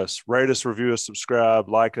care of us. Rate us, review us, subscribe,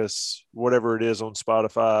 like us, whatever it is on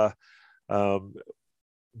Spotify.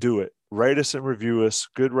 Do it. Rate us and review us.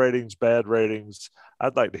 Good ratings, bad ratings.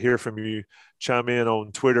 I'd like to hear from you. Chime in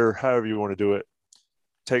on Twitter, however you want to do it.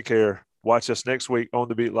 Take care. Watch us next week on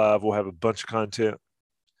The Beat Live. We'll have a bunch of content.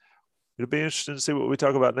 It'll be interesting to see what we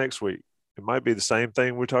talk about next week. It might be the same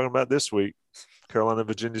thing we're talking about this week. Carolina,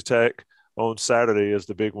 Virginia Tech on Saturday is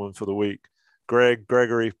the big one for the week.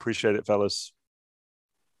 Gregory, appreciate it, fellas.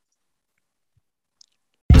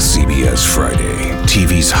 CBS Friday.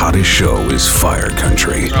 TV's hottest show is Fire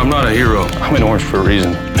Country. I'm not a hero. I'm in orange for a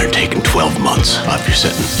reason. They're taking 12 months off your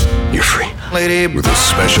sentence. You're free. Lady, with a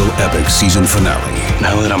special epic season finale.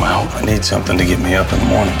 Now that I'm out, I need something to get me up in the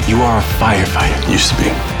morning. You are a firefighter. Used to be.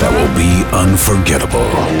 That will be unforgettable.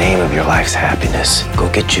 In the name of your life's happiness,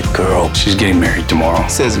 go get your girl. She's getting married tomorrow.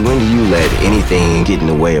 Says, when do you let anything get in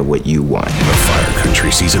the way of what you want? The Fire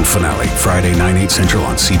Country season finale, Friday, 9/8 Central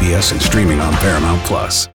on CBS and streaming on Paramount+.